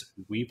disorder is.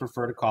 We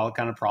prefer to call it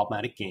kind of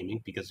problematic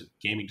gaming, because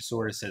gaming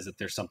disorder says that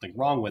there's something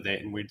wrong with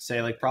it. And we'd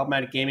say like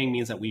problematic gaming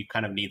means that we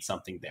kind of need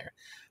something there.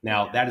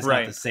 Now, that is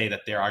not to say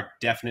that there are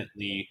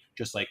definitely,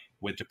 just like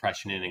with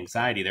depression and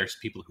anxiety, there's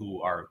people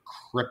who are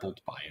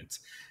crippled by it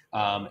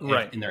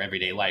in their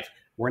everyday life.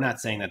 We're not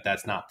saying that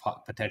that's not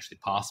potentially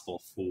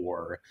possible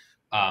for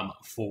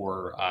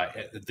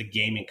the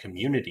gaming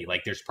community.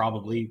 Like, there's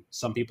probably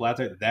some people out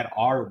there that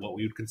are what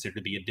we would consider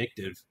to be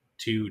addictive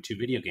to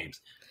video games,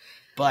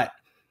 but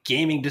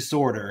gaming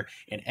disorder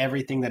and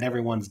everything that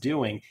everyone's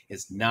doing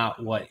is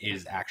not what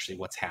is actually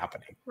what's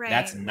happening.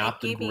 That's not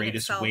the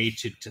greatest way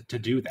to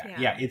do that.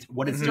 It's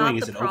what it's doing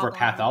is it over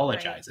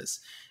pathologizes.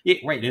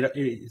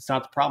 It's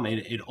not the problem.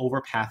 It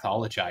over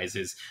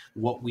pathologizes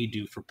what we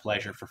do for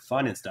pleasure, for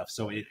fun and stuff.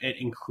 So it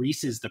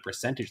increases the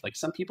percentage. Like,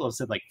 some people have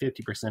said like 50%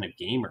 of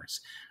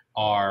gamers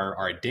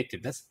are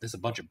addicted. That's a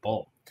bunch of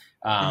bull.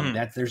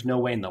 There's no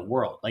way in the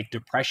world. Like,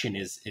 depression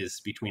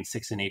is between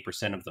 6 and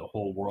 8% of the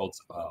whole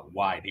world's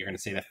wide. You're going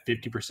to say that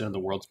 50% of the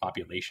world's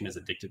population is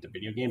addicted to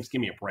video games?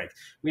 Give me a break.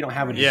 We don't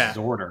have a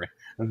disorder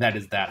that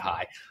is that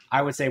high.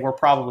 I would say we're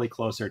probably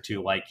closer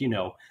to, like, you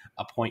know,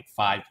 a 0.5,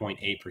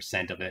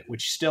 0.8% of it,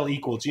 which still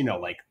equals, you know,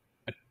 like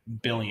a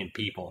billion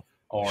people.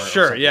 Or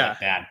something like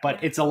that.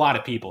 But it's a lot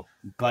of people.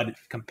 But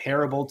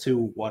comparable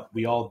to what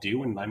we all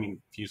do, and I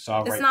mean, if you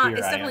saw here,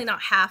 it's definitely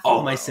not half.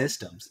 All my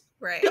systems.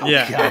 Right. Oh,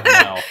 God,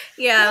 no.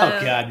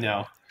 Oh, God,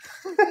 no.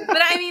 But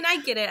I mean,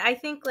 I get it. I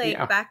think like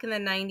back in the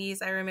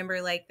 90s, I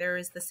remember like there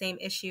was the same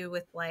issue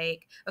with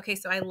like, okay,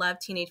 so I love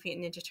Teenage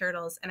Mutant Ninja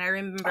Turtles, and I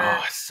remember,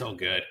 oh, it's so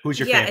good. Who's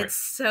your favorite? Yeah, it's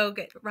so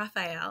good.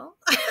 Raphael.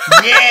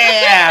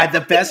 Yeah,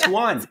 the best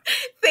one.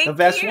 Thank you. The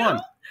best one.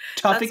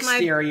 Tough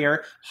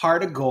exterior,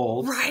 heart of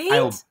gold. Right?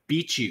 I'll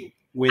beat you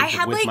with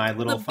like, my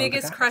little the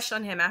biggest crush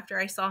on him after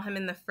I saw him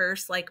in the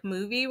first like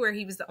movie where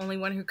he was the only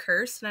one who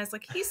cursed, and I was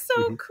like, he's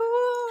so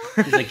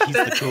cool. He's like, he's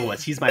the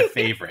coolest. He's my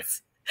favorite.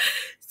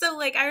 So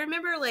like I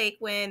remember like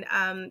when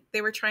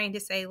they were trying to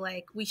say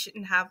like we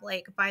shouldn't have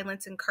like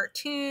violence in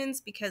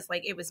cartoons because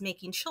like it was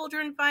making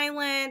children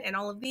violent and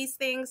all of these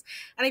things,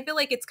 and I feel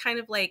like it's kind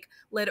of like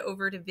led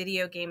over to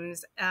video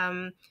games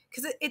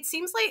because it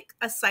seems like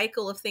a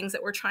cycle of things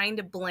that we're trying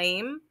to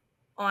blame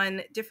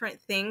on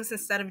different things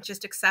instead of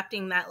just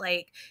accepting that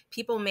like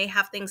people may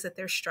have things that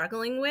they're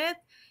struggling with,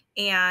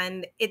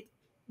 and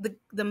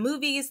the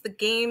movies, the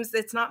games,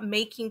 it's not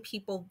making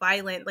people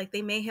violent. Like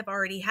they may have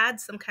already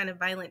had some kind of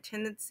violent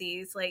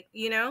tendencies, like,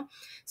 you know?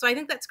 So I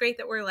think that's great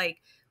that we're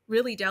like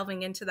really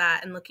delving into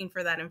that and looking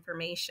for that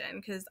information.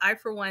 Because I,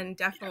 for one,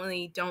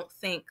 definitely don't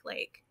think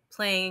like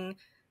playing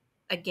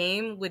a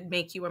game would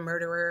make you a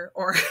murderer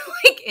or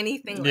like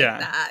anything like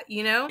that,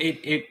 you know?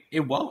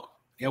 It won't.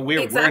 Yeah,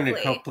 we're in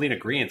complete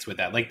agreement with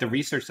that. Like the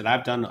research that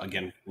I've done,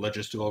 again,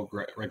 logistical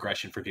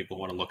regression for people who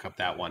want to look up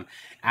that one,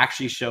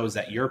 actually shows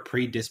that your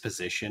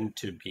predisposition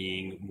to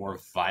being more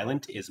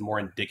violent is more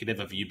indicative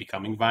of you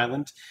becoming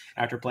violent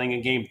after playing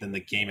a game than the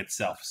game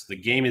itself. So the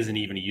game isn't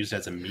even used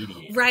as a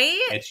mediator.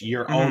 Right? It's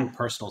your own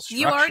personal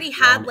structure. You already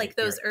had like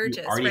those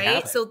urges,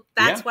 right? So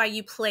that's why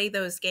you play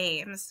those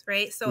games,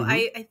 right? So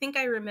I think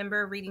I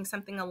remember reading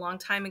something a long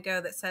time ago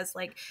that says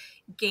like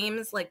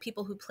games, like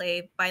people who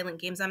play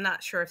violent games, I'm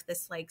not sure if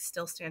this like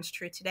still stands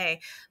true today,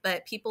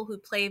 but people who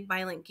play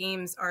violent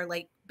games are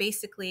like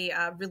basically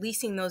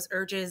releasing those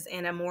urges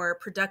in a more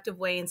productive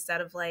way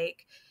instead of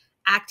like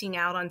acting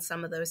out on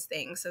some of those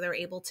things. So they're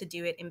able to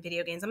do it in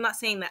video games. I'm not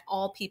saying that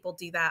all people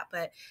do that,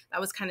 but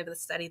that was kind of the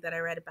study that I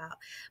read about.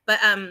 But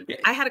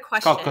I had a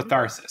question. It's called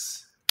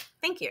catharsis.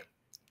 Thank you.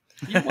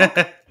 You're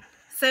welcome.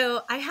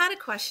 So I had a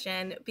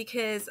question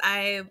because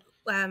I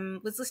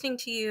was listening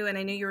to you, and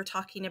I know you were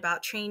talking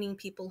about training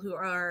people who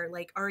are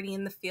like already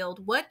in the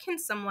field. What can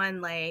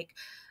someone like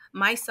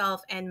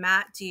myself and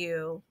Matt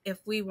do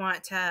if we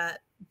want to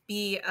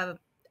be a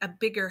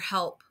bigger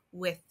help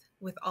with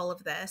all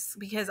of this?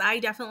 Because I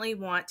definitely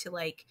want to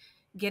like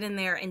get in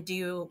there and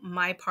do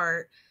my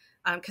part,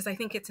 because I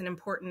think it's an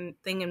important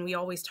thing, and we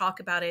always talk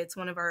about it. It's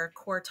one of our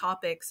core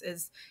topics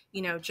is,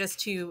 just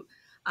to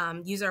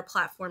use our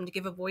platform to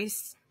give a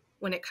voice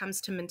when it comes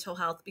to mental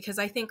health, because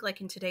I think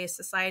like in today's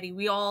society,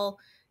 we all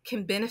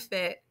can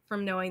benefit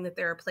from knowing that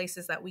there are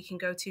places that we can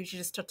go to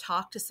just to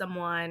talk to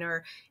someone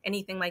or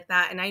anything like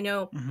that. And I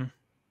know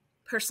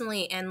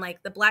personally in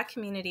like the Black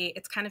community,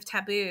 it's kind of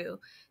taboo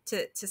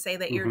to say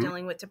that you're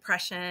dealing with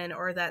depression,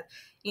 or that,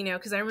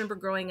 because I remember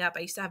growing up, I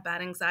used to have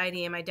bad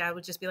anxiety, and my dad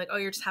would just be like, oh,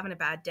 you're just having a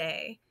bad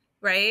day.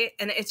 Right.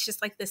 And it's just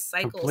like this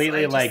cycle.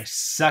 Completely like,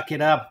 suck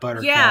it up,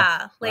 buttercup.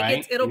 Yeah. Like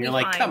right? it'll and be you're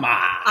fine. Like, come on.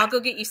 I'll go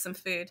get you some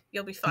food.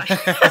 You'll be fine.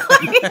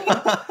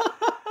 I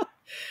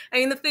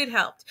mean, the food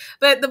helped.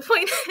 But the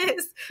point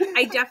is,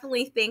 I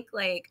definitely think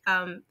like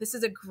this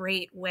is a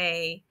great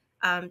way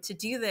to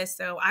do this.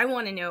 So I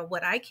want to know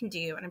what I can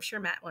do. And I'm sure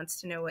Matt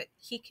wants to know what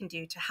he can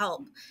do to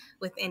help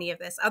with any of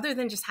this, other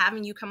than just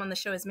having you come on the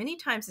show as many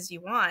times as you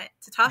want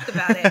to talk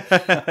about it.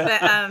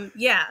 But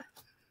yeah.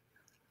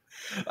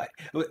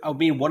 I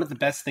mean, one of the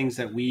best things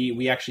that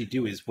we actually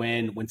do is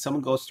when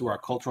someone goes through our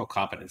cultural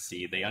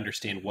competency, they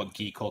understand what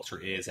geek culture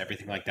is,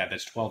 everything like that.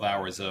 That's 12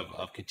 hours of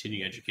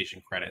continuing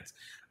education credits.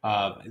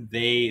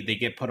 They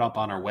get put up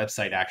on our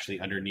website,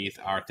 actually underneath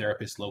our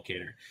therapist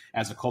locator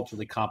as a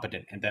culturally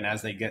competent. And then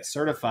as they get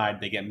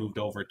certified, they get moved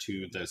over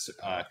to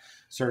the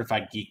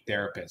certified geek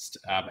therapist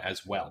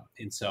as well.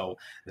 And so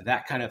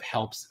that kind of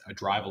helps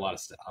drive a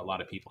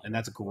lot of people. And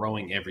that's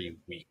growing every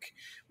week.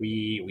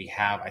 We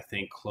have, I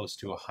think, close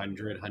to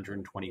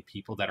 120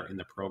 people that are in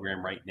the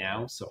program right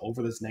now. So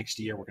over this next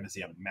year, we're going to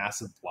see a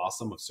massive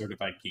blossom of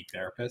certified geek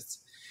therapists.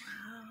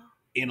 Wow.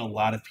 In a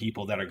lot of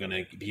people that are going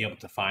to be able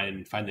to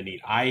find the need.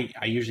 I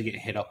usually get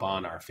hit up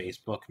on our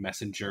Facebook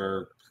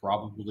Messenger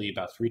probably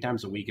about 3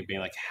 times a week of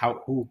being like,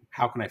 how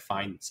can I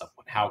find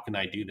someone? How can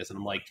I do this? And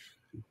I'm like,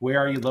 where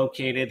are you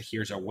located?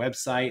 Here's our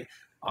website.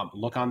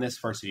 Look on this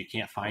first. If you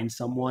can't find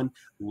someone,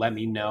 let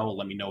me know.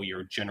 Let me know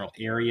your general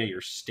area, your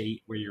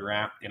state where you're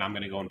at, and I'm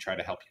going to go and try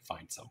to help you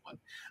find someone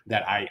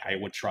that I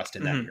would trust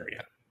in that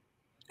area.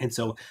 And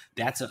so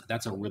that's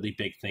a really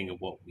big thing of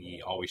what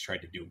we always try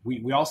to do.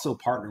 We also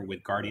partner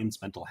with Guardians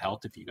Mental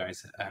Health. If you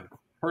guys have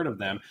heard of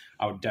them,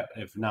 I would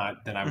if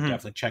not, then I would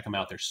definitely check them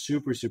out. They're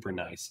super, super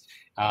nice.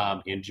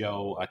 And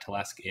Joe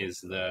Telesk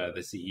is the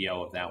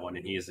CEO of that one,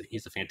 and he's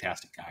a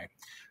fantastic guy.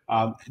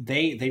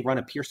 They run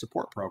a peer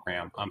support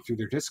program through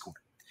their Discord.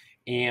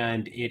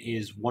 And it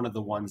is one of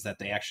the ones that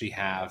they actually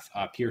have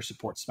peer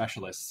support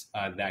specialists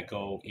that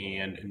go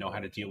and know how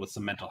to deal with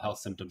some mental health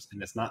symptoms.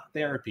 And it's not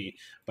therapy,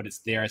 but it's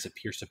there as a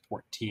peer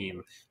support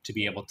team to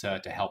be able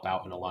to help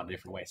out in a lot of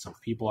different ways. So if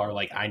people are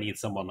like, I need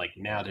someone like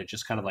now to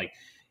just kind of like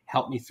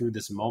help me through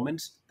this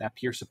moment, that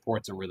peer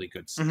support's a really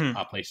good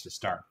place to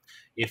start.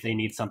 If they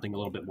need something a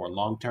little bit more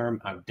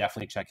long-term, I would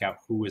definitely check out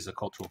who is a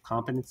cultural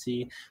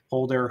competency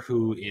holder,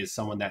 who is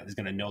someone that is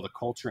going to know the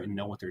culture and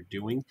know what they're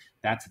doing.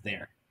 That's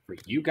there. For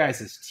you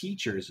guys as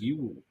teachers,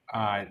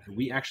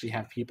 we actually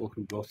have people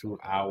who go through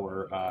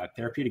our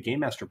therapeutic game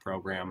master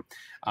program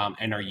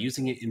and are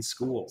using it in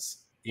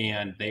schools,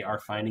 and they are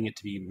finding it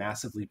to be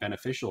massively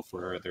beneficial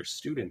for their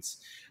students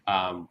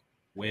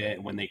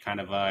when they kind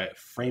of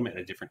frame it in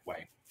a different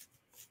way.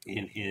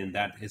 And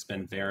that has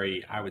been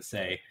very, I would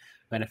say,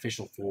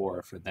 beneficial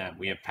for them.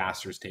 We have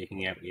pastors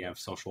taking it. We have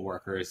social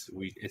workers.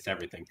 It's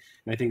everything.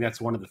 And I think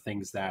that's one of the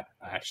things that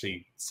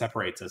actually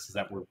separates us, is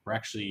that we're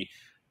actually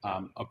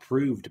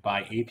approved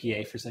by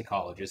APA for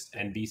psychologists,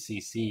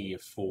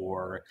 NBCC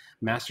for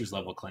master's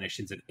level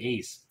clinicians, and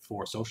ACE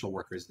for social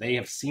workers. They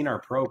have seen our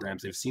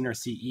programs, they've seen our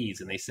CEs,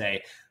 and they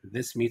say,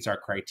 this meets our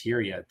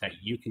criteria that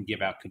you can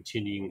give out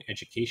continuing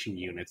education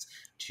units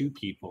to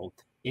people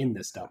in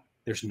this stuff.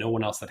 There's no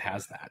one else that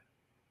has that.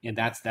 And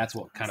that's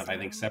what kind of, I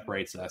think,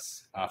 separates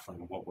us from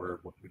what we're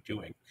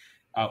doing.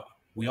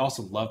 We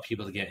also love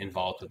people to get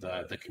involved with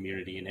the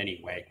community in any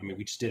way. I mean,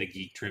 we just did a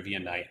geek trivia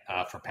night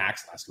for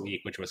PAX last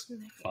week, which was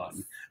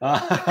fun,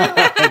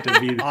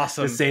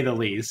 awesome, to say the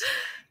least.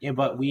 Yeah,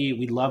 but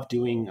we love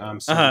doing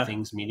certain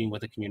things, meeting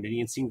with the community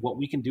and seeing what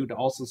we can do to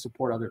also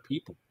support other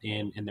people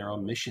in their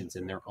own missions,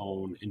 in their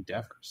own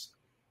endeavors.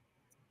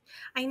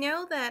 I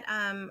know that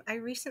I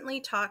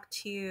recently talked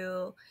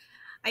to,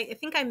 I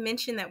think I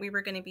mentioned that we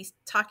were going to be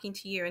talking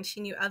to you, and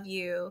she knew of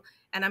you,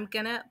 and I'm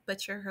going to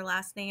butcher her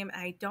last name.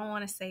 I don't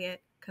want to say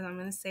it because I'm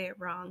going to say it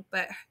wrong,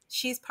 but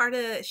she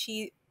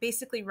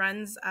basically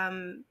runs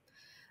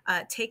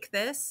Take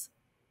This,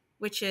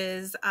 which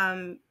is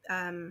kind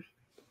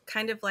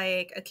of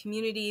like a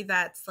community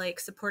that's like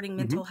supporting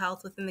mental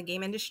health within the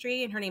game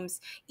industry. And her name's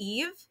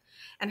Eve,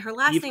 and her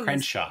last name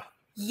Crenshaw. is...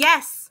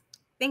 Yes.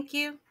 Thank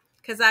you.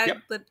 Because I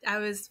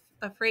was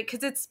afraid,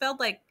 because it's spelled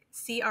like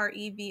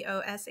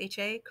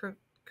Crevosha.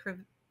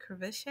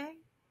 Crevosha?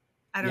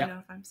 I don't know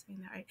if I'm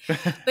saying that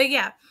right. But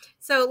yeah,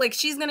 so like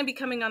she's going to be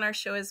coming on our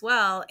show as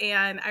well.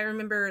 And I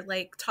remember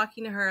like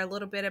talking to her a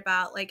little bit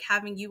about like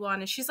having you on,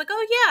 and she's like,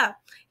 oh yeah,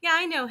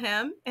 I know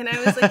him. And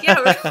I was like, yeah,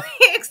 we're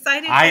really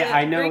excited.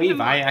 I know Eve.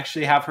 I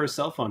actually have her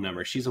cell phone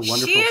number. She's a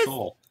wonderful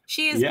soul.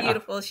 She is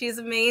beautiful. She's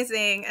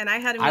amazing. And I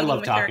had a meeting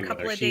with her a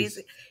couple of days.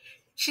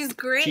 She's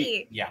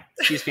great.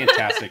 She's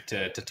fantastic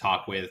to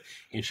talk with,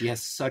 and she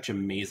has such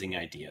amazing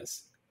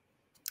ideas.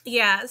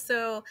 Yeah,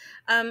 so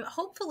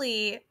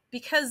hopefully,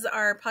 because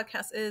our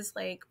podcast is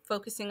like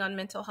focusing on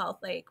mental health,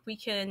 like we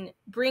can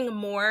bring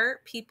more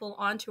people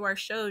onto our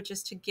show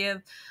just to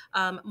give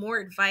more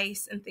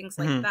advice and things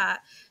like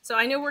that. So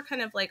I know we're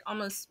kind of like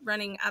almost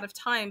running out of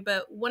time,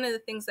 but one of the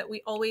things that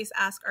we always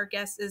ask our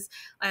guests is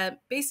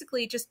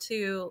basically just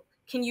to,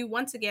 can you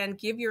once again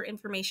give your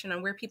information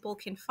on where people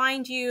can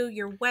find you,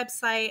 your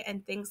website,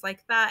 and things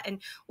like that? And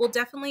we'll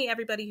definitely,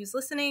 everybody who's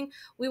listening,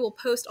 we will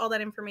post all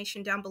that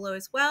information down below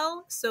as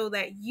well so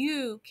that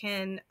you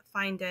can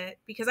find it,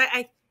 because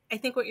I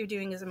think what you're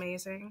doing is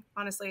amazing.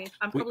 Honestly,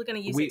 I'm probably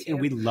going to use it too.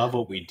 And we love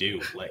what we do.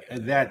 Like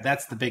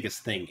that's the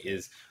biggest thing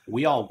is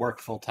we all work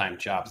full-time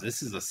jobs.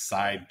 This is a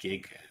side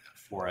gig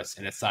for us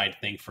and a side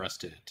thing for us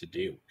to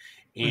do.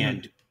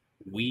 And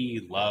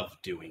we love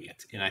doing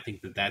it, and I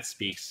think that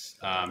speaks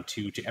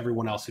to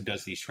everyone else who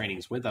does these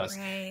trainings with us,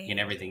 and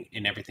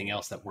everything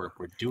else that we're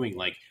doing.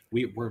 Like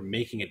we're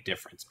making a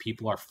difference.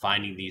 People are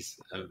finding these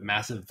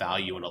massive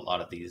value in a lot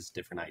of these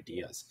different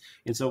ideas.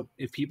 And so,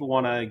 if people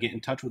want to get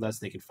in touch with us,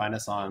 they can find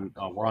us on.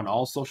 We're on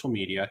all social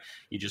media.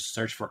 You just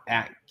search for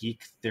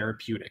 @Geek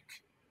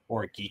Therapeutic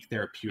or Geek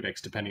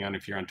Therapeutics, depending on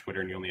if you're on Twitter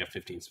and you only have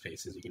 15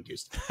 spaces you can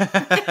use.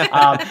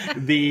 But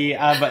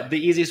the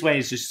easiest way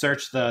is just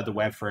search the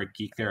web for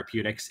Geek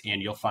Therapeutics,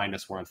 and you'll find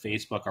us. We're on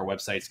Facebook. Our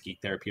website's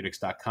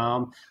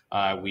geektherapeutics.com.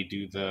 We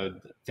do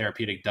the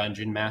Therapeutic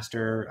Dungeon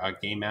Master,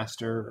 Game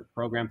Master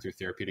program through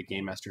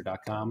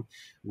therapeuticgamemaster.com.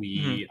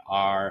 We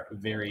are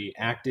very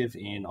active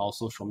in all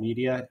social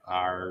media.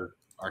 Our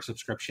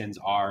subscriptions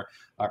are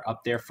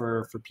up there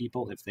for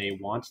people if they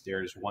want.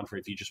 There's one for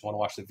if you just want to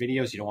watch the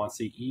videos, you don't want to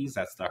see E's,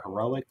 that's the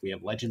heroic. We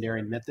have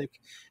legendary and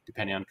mythic,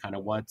 depending on kind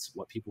of what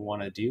people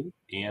want to do.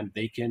 And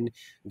they can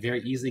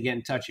very easily get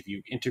in touch. If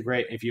you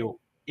integrate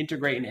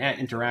and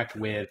interact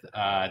with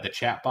the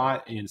chat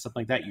bot and stuff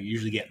like that, you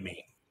usually get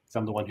me. So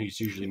I'm the one who's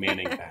usually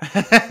manning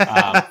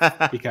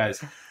that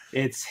because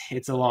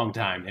it's a long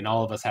time and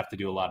all of us have to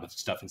do a lot of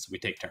stuff, and so we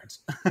take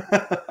turns.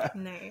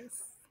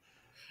 Nice.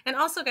 And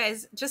also,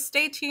 guys, just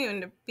stay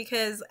tuned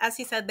because, as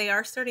he said, they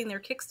are starting their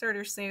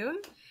Kickstarter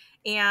soon.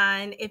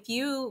 And if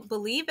you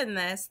believe in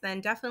this, then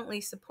definitely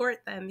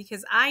support them,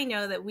 because I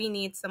know that we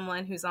need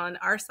someone who's on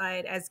our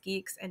side as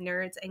geeks and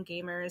nerds and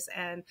gamers.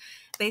 And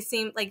they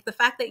seem like the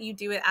fact that you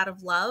do it out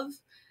of love,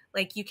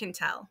 like you can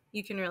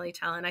really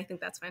tell. And I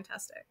think that's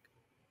fantastic.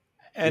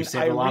 And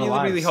I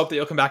really hope that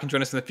you'll come back and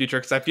join us in the future,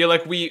 because I feel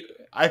like we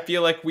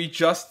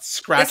just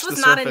scratched the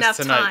surface tonight. This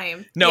was not enough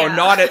time. No,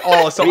 not at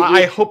all. So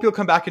I hope you'll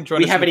come back and join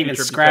us. We haven't even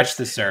scratched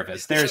the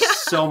surface. There's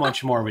so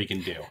much more we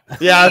can do.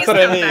 Yeah, that's what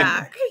I mean.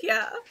 Back.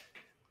 Yeah.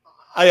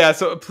 Yeah,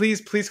 so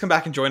please come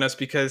back and join us,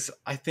 because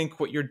I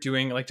think what you're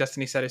doing, like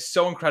Destiny said, is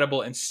so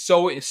incredible and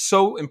so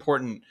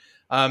important.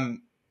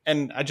 And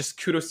I just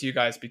kudos to you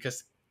guys,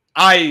 because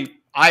I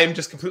am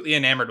just completely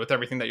enamored with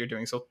everything that you're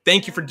doing. So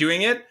thank you for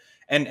doing it.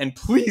 And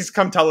please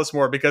come tell us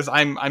more, because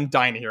I'm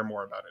dying to hear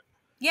more about it.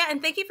 Yeah,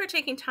 and thank you for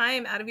taking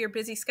time out of your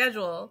busy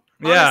schedule,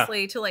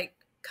 honestly, to like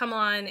come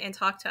on and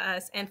talk to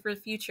us, and for the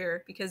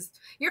future, because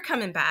you're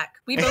coming back.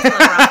 We both love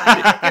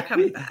Rob. You're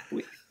coming back.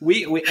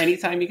 We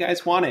anytime you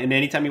guys want it, and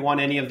anytime you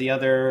want any of the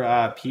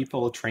other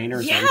people,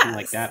 trainers, or anything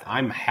like that,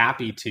 I'm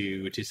happy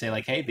to say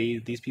like, hey,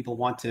 these people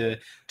want to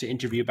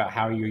interview about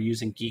how you're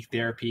using geek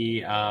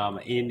therapy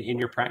in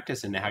your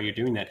practice and how you're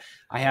doing that.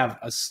 I have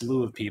a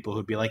slew of people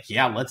who'd be like,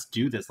 yeah, let's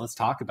do this. Let's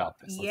talk about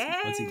this.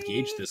 Let's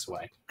engage this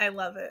way. I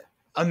love it.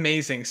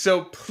 Amazing.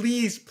 So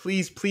please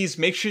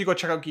make sure you go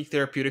check out Geek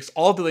Therapeutics.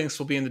 All the links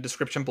will be in the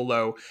description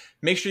below.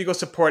 Make sure you go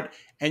support,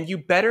 and you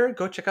better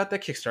go check out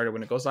that Kickstarter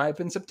when it goes live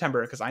in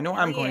September, because I know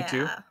I'm going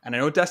to, and I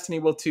know Destiny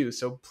will too.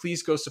 So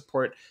please go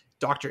support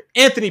Dr.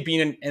 Anthony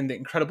Bean and the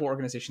incredible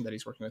organization that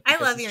he's working with.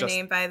 I love your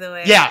name, by the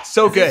way. Yeah,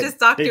 so good. It's just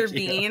Dr.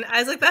 Bean. I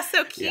was like, that's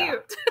so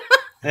cute.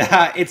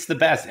 Yeah. It's the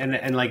best.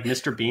 And like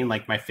Mr. Bean,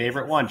 like my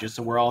favorite one, just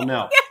so we're all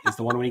know, is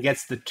the one when he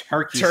gets the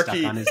turkey stuck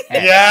on his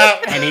head.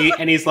 Yeah.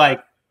 And he's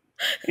like,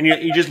 and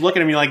you just look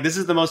at him, you're like, this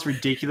is the most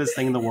ridiculous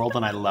thing in the world,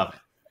 and I love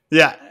it.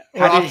 Yeah.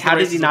 How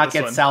did he not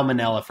get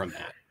salmonella from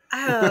that?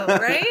 Oh,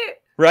 right?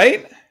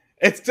 Right?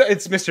 It's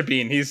Mr.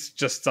 Bean. He's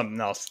just something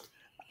else.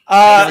 They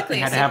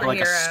had to have like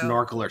a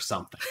snorkel or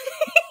something.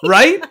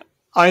 Right?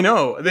 I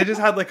know. They just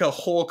had like a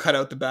hole cut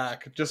out the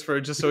back just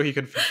so he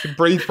could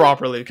breathe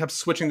properly. He kept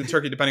switching the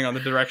turkey depending on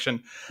the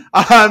direction.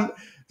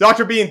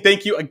 Dr. Bean,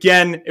 thank you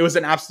again. It was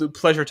an absolute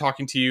pleasure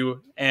talking to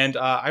you, and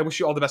I wish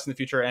you all the best in the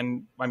future.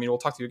 And I mean, we'll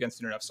talk to you again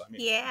soon enough. So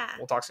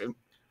we'll talk soon.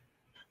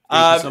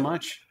 Thank you so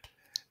much.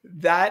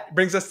 That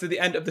brings us to the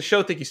end of the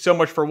show. Thank you so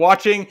much for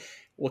watching.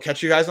 We'll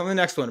catch you guys on the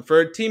next one.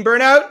 For Team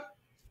Burnout,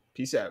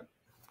 peace out.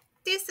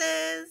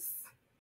 Deuces.